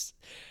 and that's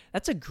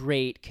a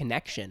great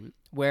connection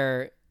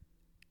where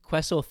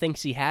Questel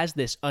thinks he has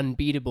this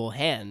unbeatable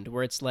hand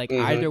where it's like,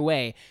 either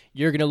way,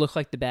 you're going to look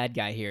like the bad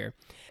guy here.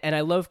 And I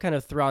love kind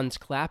of Thrawn's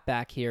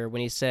clapback here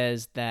when he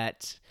says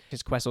that,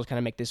 because Questel's kind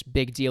of make this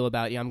big deal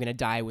about, I'm going to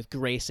die with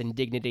grace and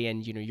dignity,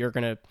 and, you're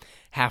going to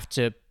have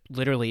to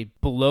literally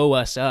blow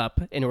us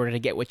up in order to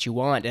get what you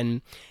want.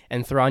 And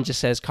Thrawn just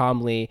says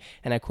calmly,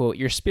 and I quote,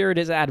 "Your spirit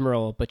is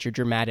admirable, but your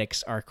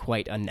dramatics are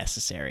quite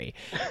unnecessary."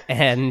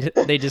 And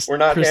they just we're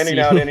not handing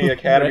out any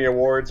Academy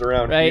Awards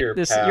around here,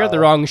 pal. You're at the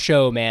wrong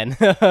show, man.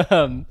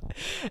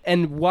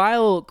 And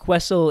while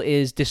Questel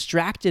is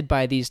distracted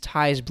by these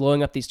TIEs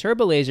blowing up these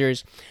turbo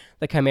lasers,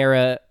 the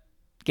Chimera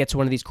gets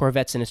one of these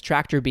Corvettes in his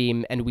tractor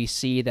beam, and we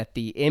see that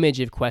the image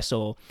of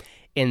Questel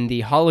in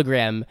the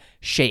hologram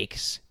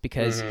shakes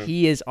because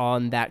he is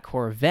on that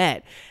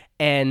Corvette.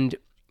 And,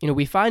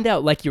 we find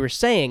out, like you were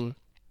saying,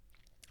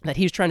 that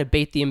he was trying to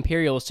bait the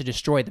Imperials to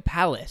destroy the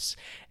palace,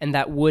 and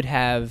that would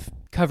have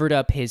covered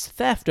up his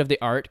theft of the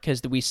art,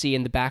 because we see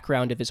in the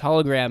background of his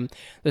hologram,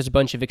 there's a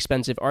bunch of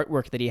expensive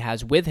artwork that he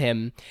has with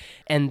him.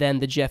 And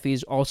then the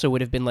Jeffys also would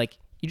have been like,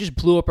 "You just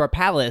blew up our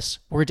palace,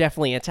 we're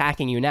definitely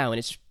attacking you now." And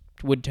it's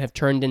would have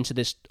turned into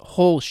this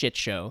whole shit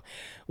show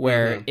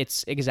where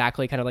it's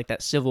exactly kind of like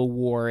that Civil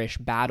War-ish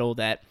battle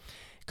that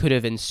could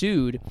have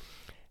ensued.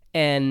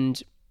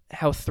 And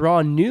how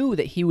Thrawn knew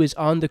that he was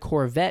on the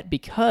Corvette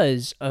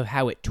because of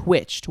how it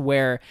twitched,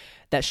 where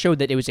that showed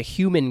that it was a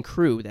human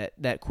crew,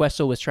 that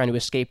Questel was trying to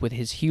escape with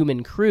his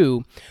human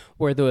crew,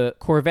 where the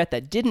Corvette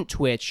that didn't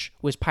twitch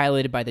was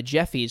piloted by the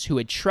Jeffys, who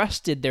had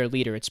trusted their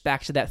leader. It's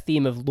back to that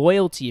theme of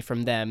loyalty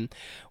from them,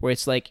 where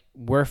it's like,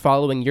 we're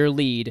following your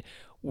lead,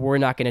 we're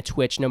not going to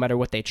twitch no matter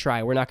what they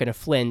try. We're not going to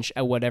flinch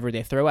at whatever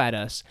they throw at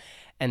us.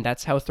 And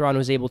that's how Thrawn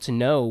was able to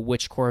know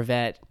which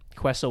Corvette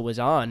Questel was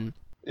on.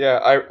 Yeah,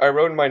 I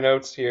wrote in my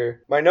notes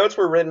here. My notes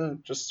were written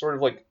just sort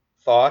of like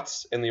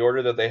thoughts in the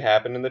order that they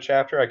happened in the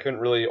chapter. I couldn't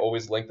really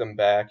always link them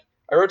back.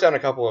 I wrote down a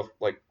couple of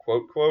like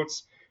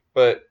quotes,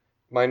 but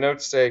my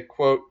notes say,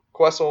 quote,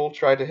 "Questel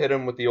tried to hit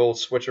him with the old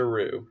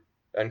switcheroo,"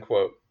 end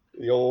quote.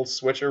 The old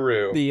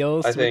switcheroo. The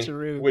old I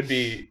switcheroo.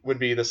 think would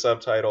be the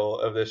subtitle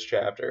of this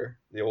chapter.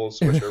 The old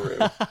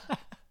switcheroo.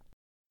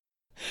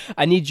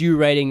 I need you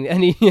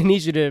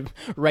to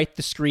write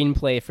the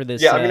screenplay for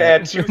this. Yeah, I'm going to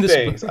add two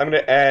things. I'm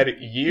going to add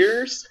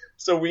years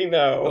so we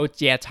know. Oh,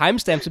 yeah,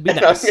 timestamps would be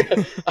nice.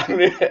 I'm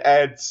going to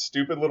add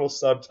stupid little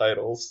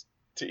subtitles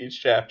to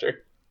each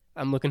chapter.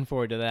 I'm looking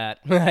forward to that.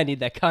 I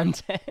need that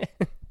content.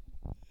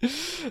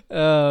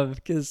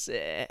 Because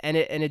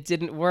it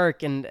didn't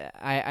work, and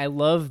I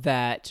love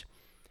that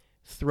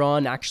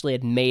Thrawn actually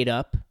had made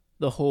up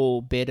the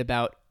whole bit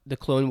about the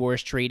Clone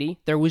Wars treaty.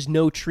 There was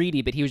no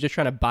treaty, but he was just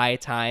trying to buy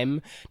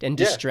time and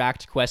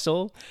distract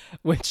Questel,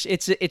 which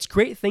it's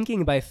great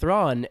thinking by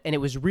Thrawn, and it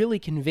was really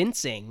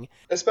convincing.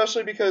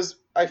 Especially because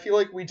I feel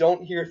like we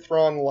don't hear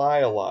Thrawn lie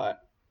a lot.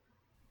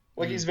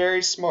 Like, he's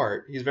very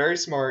smart. He's very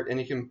smart, and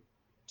he can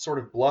sort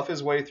of bluff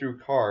his way through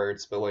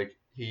cards, but, like,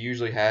 he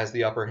usually has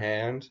the upper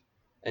hand,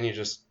 and he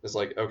just is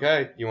like,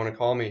 okay, you want to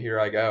call me, here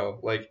I go.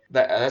 Like,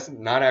 that's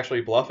not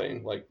actually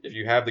bluffing. Like, if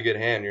you have the good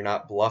hand, you're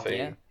not bluffing.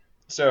 Yeah.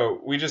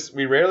 So we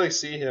rarely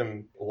see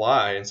him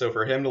lie, and so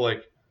for him to,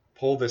 like,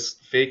 pull this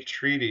fake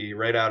treaty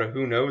right out of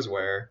who knows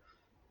where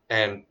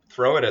and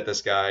throw it at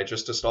this guy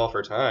just to stall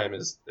for time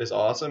is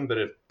awesome, but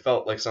it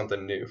felt like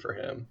something new for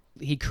him.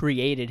 He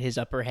created his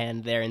upper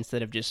hand there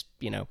instead of just,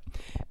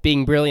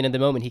 being brilliant in the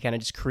moment. He kind of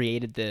just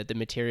created the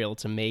material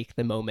to make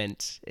the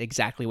moment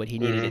exactly what he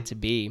needed it to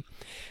be.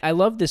 I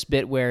love this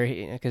bit where,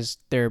 because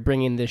they're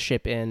bringing the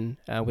ship in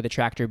with a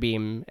tractor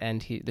beam,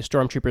 and the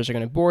stormtroopers are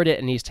going to board it,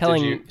 and he's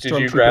telling Did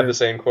you grab the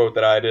same quote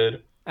that I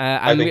did?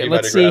 I think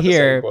let's see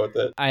here.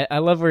 I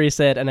love where he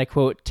said, and I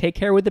quote, "Take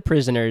care with the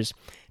prisoners.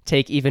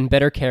 Take even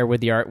better care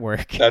with the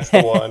artwork." That's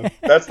the one.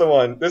 That's the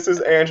one. This is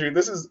Andrew.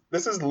 This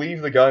is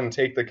leave the gun,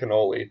 take the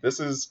cannoli.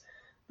 This is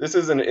This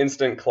is an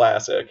instant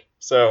classic,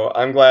 so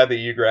I'm glad that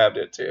you grabbed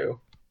it too.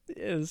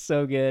 It's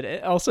so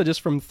good. Also, just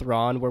from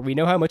Thrawn, where we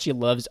know how much he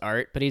loves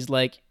art, but he's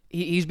like,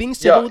 he's being Yeah,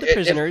 civil with the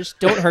prisoners.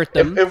 Don't hurt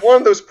them. if one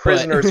of those But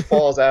prisoners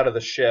falls out of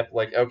the ship,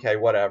 like, okay,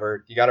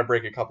 whatever, you got to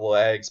break a couple of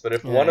eggs. But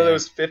if one of yeah.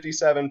 those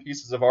 57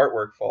 pieces of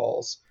artwork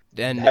falls,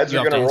 Then heads you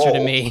are have to gonna answer to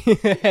roll.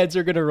 me. Heads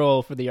are gonna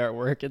roll for the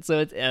artwork, and so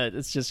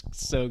it's just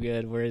so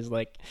good. Whereas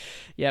like,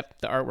 yep,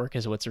 the artwork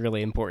is what's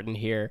really important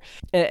here.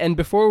 And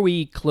before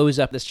we close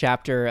up this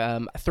chapter,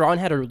 Thrawn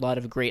had a lot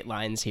of great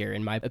lines here,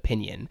 in my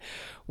opinion,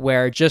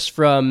 where just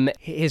from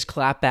his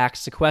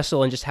clapbacks to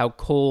Questel and just how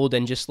cold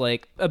and just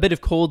like a bit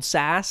of cold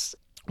sass,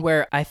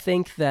 where I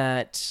think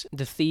that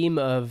the theme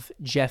of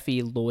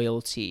Jeffy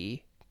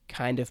loyalty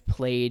kind of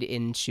played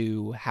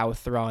into how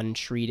Thrawn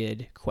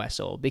treated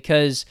Questel,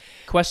 because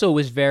Questel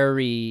was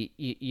very,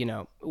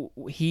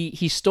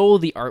 he stole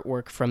the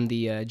artwork from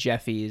the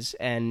Jeffies,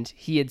 and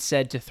he had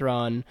said to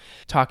Thrawn,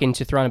 talking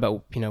to Thrawn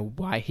about,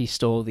 why he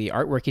stole the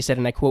artwork, he said,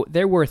 and I quote,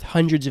 "They're worth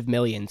hundreds of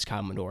millions,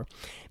 Commodore,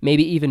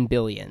 maybe even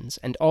billions,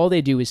 and all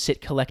they do is sit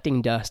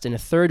collecting dust in a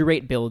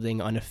third-rate building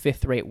on a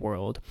fifth-rate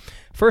world."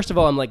 First of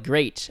all, I'm like,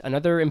 great,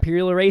 another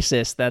Imperial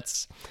racist,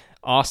 that's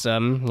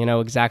awesome,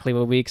 exactly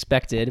what we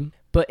expected.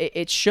 But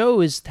it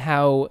shows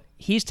how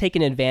he's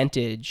taken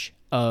advantage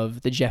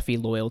of the Jeffy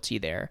loyalty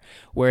there,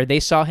 where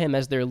they saw him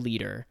as their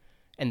leader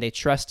and they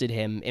trusted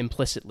him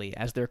implicitly,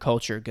 as their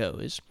culture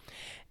goes.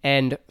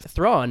 And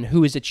Thrawn,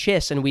 who is a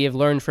Chiss, and we have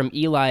learned from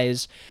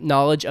Eli's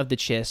knowledge of the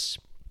Chiss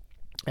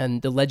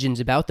and the legends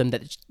about them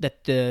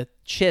that the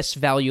Chiss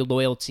value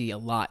loyalty a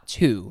lot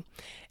too.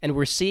 And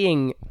we're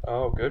seeing,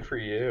 Oh, good for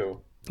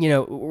you.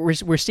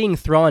 we're seeing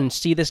Thrawn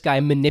see this guy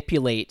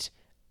manipulate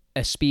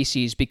a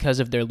species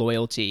because of their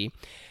loyalty,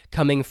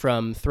 coming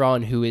from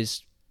Thrawn, who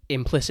is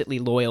implicitly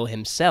loyal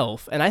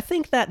himself. And I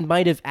think that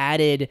might have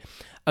added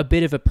a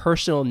bit of a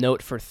personal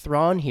note for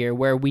Thrawn here,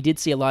 where we did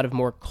see a lot of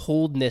more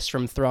coldness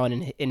from Thrawn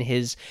in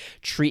his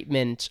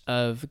treatment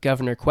of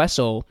Governor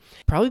Questel,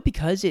 probably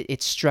because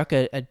it struck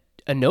a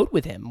note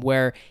with him,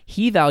 where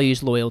he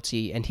values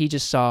loyalty, and he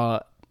just saw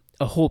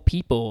a whole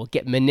people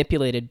get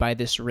manipulated by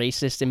this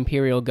racist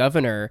imperial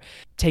governor,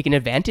 taking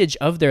advantage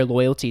of their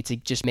loyalty to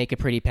just make a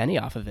pretty penny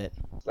off of it.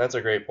 That's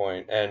a great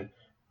point. And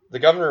the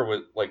governor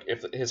would, like,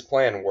 if his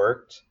plan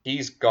worked,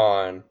 he's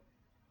gone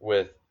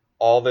with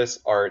all this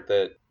art.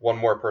 That one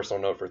more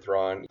personal note for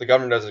Thrawn: the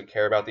governor doesn't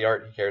care about the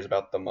art; he cares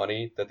about the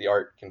money that the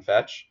art can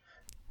fetch.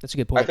 That's a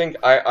good I point. think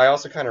I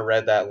also kind of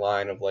read that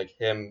line of like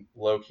him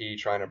low key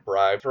trying to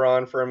bribe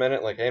Thrawn for a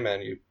minute, like, "Hey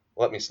man, you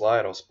let me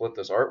slide, I'll split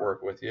this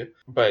artwork with you."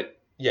 But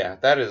yeah,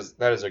 that is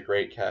a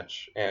great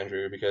catch,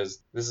 Andrew,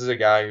 because this is a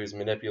guy who's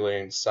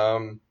manipulating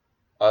some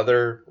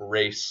other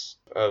race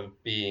of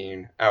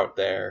being out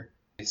there,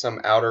 some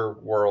outer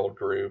world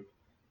group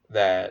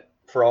that,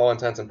 for all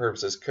intents and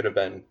purposes, could have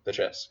been the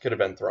Chiss, could have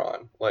been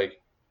Thrawn. Like,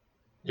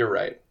 you're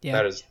right.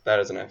 Yeah. That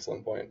is an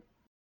excellent point.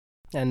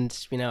 And,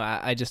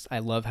 I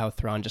love how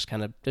Thrawn just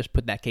kind of just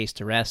put that case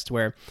to rest,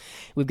 where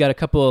we've got a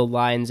couple of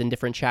lines in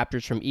different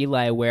chapters from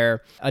Eli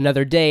where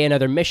another day,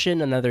 another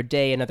mission, another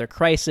day, another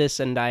crisis.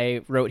 And I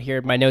wrote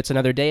here my notes,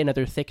 another day,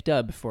 another thick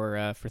dub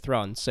for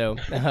Thrawn. So,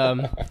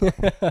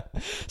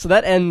 so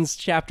that ends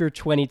chapter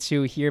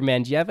 22 here,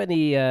 man. Do you have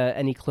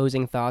any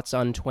closing thoughts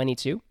on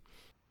 22?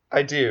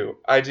 I do.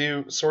 I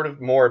do, sort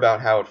of more about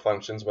how it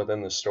functions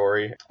within the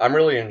story. I'm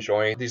really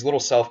enjoying these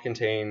little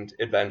self-contained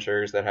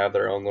adventures that have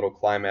their own little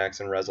climax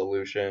and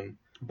resolution.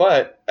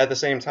 But at the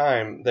same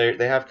time, they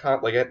have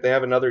they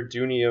have another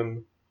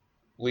Dunium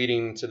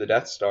leading to the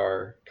Death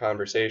Star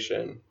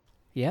conversation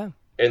Yeah.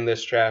 in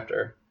this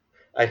chapter.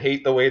 I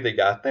hate the way they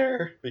got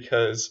there,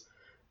 because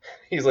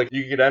he's like,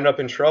 you could end up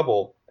in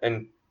trouble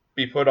and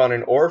be put on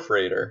an ore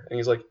freighter. And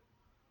he's like,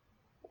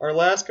 our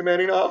last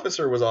commanding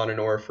officer was on an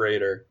ore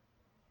freighter.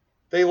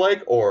 They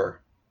like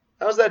ore.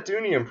 How's that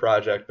Dunium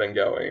project been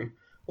going?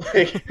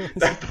 Like,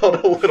 that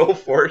felt a little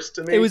forced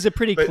to me. It was a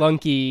pretty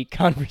clunky But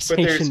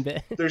conversation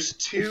bit. there's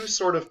two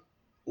sort of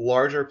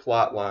larger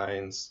plot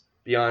lines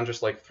beyond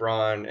just like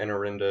Thrawn and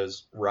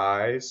Orinda's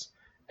rise.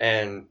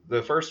 And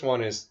the first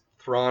one is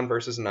Thrawn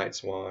versus Night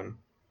Swan.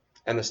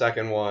 And the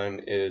second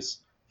one is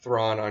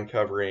Thrawn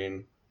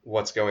uncovering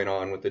what's going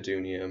on with the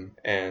Dunium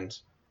and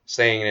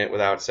saying it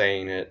without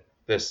saying it.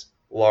 This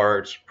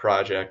large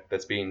project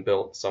that's being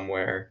built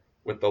somewhere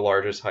with the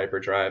largest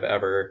hyperdrive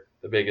ever,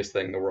 the biggest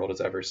thing the world has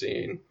ever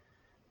seen.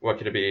 What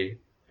could it be?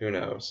 Who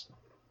knows?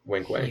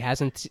 Wink, wink. He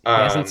hasn't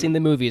seen the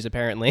movies,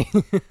 apparently.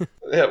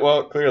 Yeah,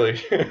 well,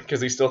 clearly,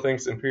 because he still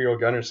thinks Imperial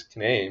Gunners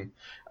can aim.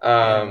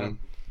 Yeah.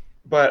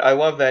 But I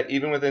love that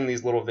even within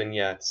these little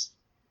vignettes,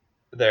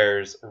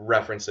 there's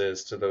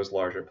references to those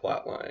larger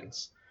plot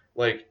lines.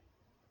 Like,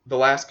 the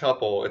last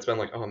couple, it's been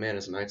like, oh man,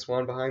 is Night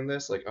Swan behind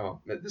this? Like, oh,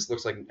 this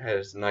looks like it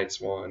has Night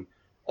Swan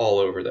all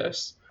over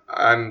this.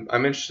 I'm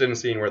interested in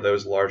seeing where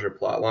those larger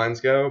plot lines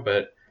go,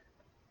 but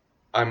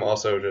I'm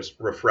also just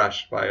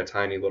refreshed by a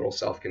tiny little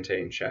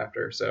self-contained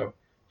chapter. So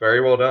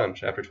very well done.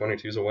 Chapter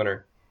 22 is a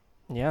winner.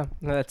 Yeah,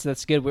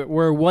 that's good.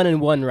 We're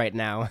 1-1 right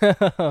now.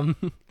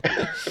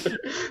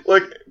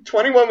 Look,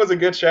 21 was a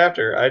good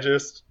chapter. I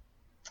just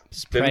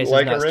didn't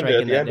like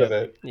Orinda at the end of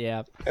it.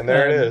 Yeah. And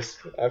there it is.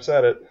 I've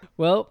said it.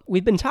 Well,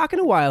 we've been talking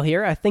a while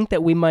here. I think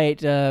that we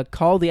might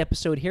call the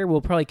episode here.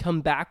 We'll probably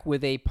come back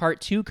with a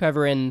part 2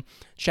 covering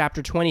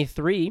chapter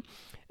 23.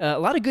 A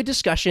lot of good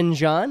discussion,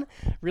 John.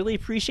 Really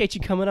appreciate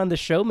you coming on the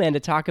show, man, to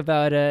talk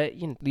about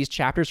these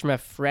chapters from a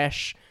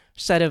fresh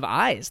set of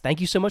eyes. Thank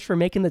you so much for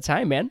making the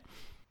time, man.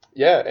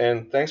 Yeah,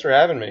 and thanks for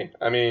having me.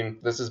 I mean,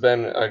 this has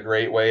been a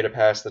great way to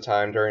pass the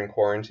time during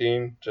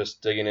quarantine,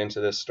 just digging into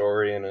this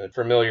story in a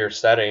familiar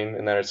setting,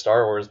 and that it's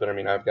Star Wars. But I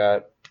mean, I've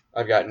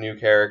got new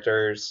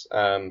characters,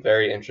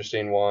 very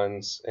interesting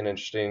ones, an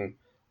interesting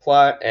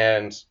plot,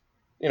 and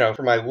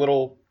for my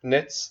little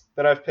nits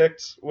that I've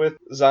picked with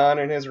Zahn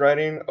and his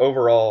writing,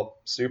 overall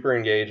super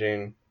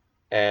engaging,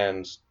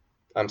 and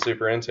I'm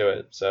super into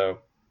it. So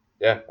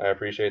yeah, I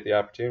appreciate the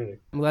opportunity.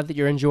 I'm glad that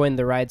you're enjoying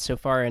the ride so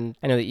far, and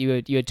I know that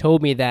you had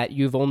told me that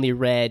you've only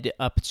read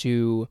up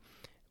to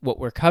what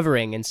we're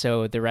covering, and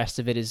so the rest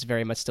of it is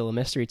very much still a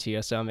mystery to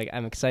you. So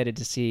I'm excited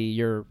to see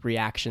your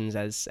reactions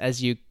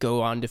as you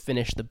go on to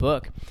finish the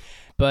book.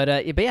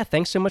 But yeah,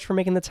 thanks so much for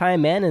making the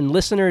time, man. And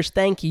listeners,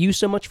 thank you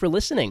so much for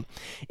listening.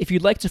 If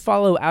you'd like to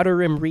follow Outer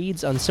Rim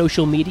Reads on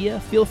social media,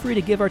 feel free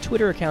to give our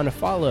Twitter account a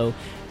follow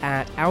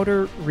at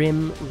Outer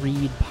Rim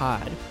Read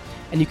Pod.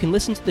 And you can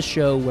listen to the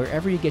show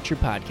wherever you get your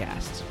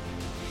podcasts.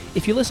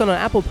 If you listen on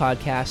Apple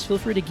Podcasts, feel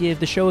free to give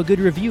the show a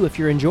good review if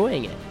you're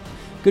enjoying it.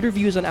 Good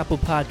reviews on Apple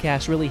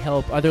Podcasts really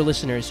help other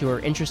listeners who are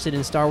interested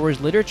in Star Wars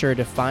literature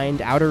to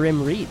find Outer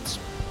Rim Reads.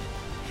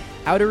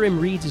 Outer Rim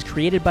Reads is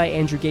created by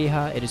Andrew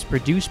Geha, it is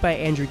produced by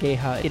Andrew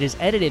Geha, it is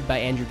edited by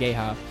Andrew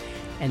Geha,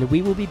 and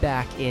we will be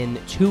back in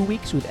 2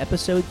 weeks with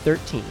episode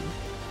 13.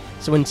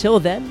 So until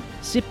then,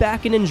 sit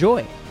back and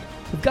enjoy.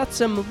 We've got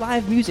some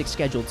live music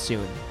scheduled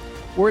soon.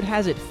 Word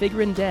has it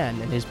Figrin Dan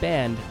and his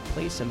band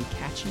play some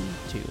catchy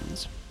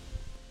tunes.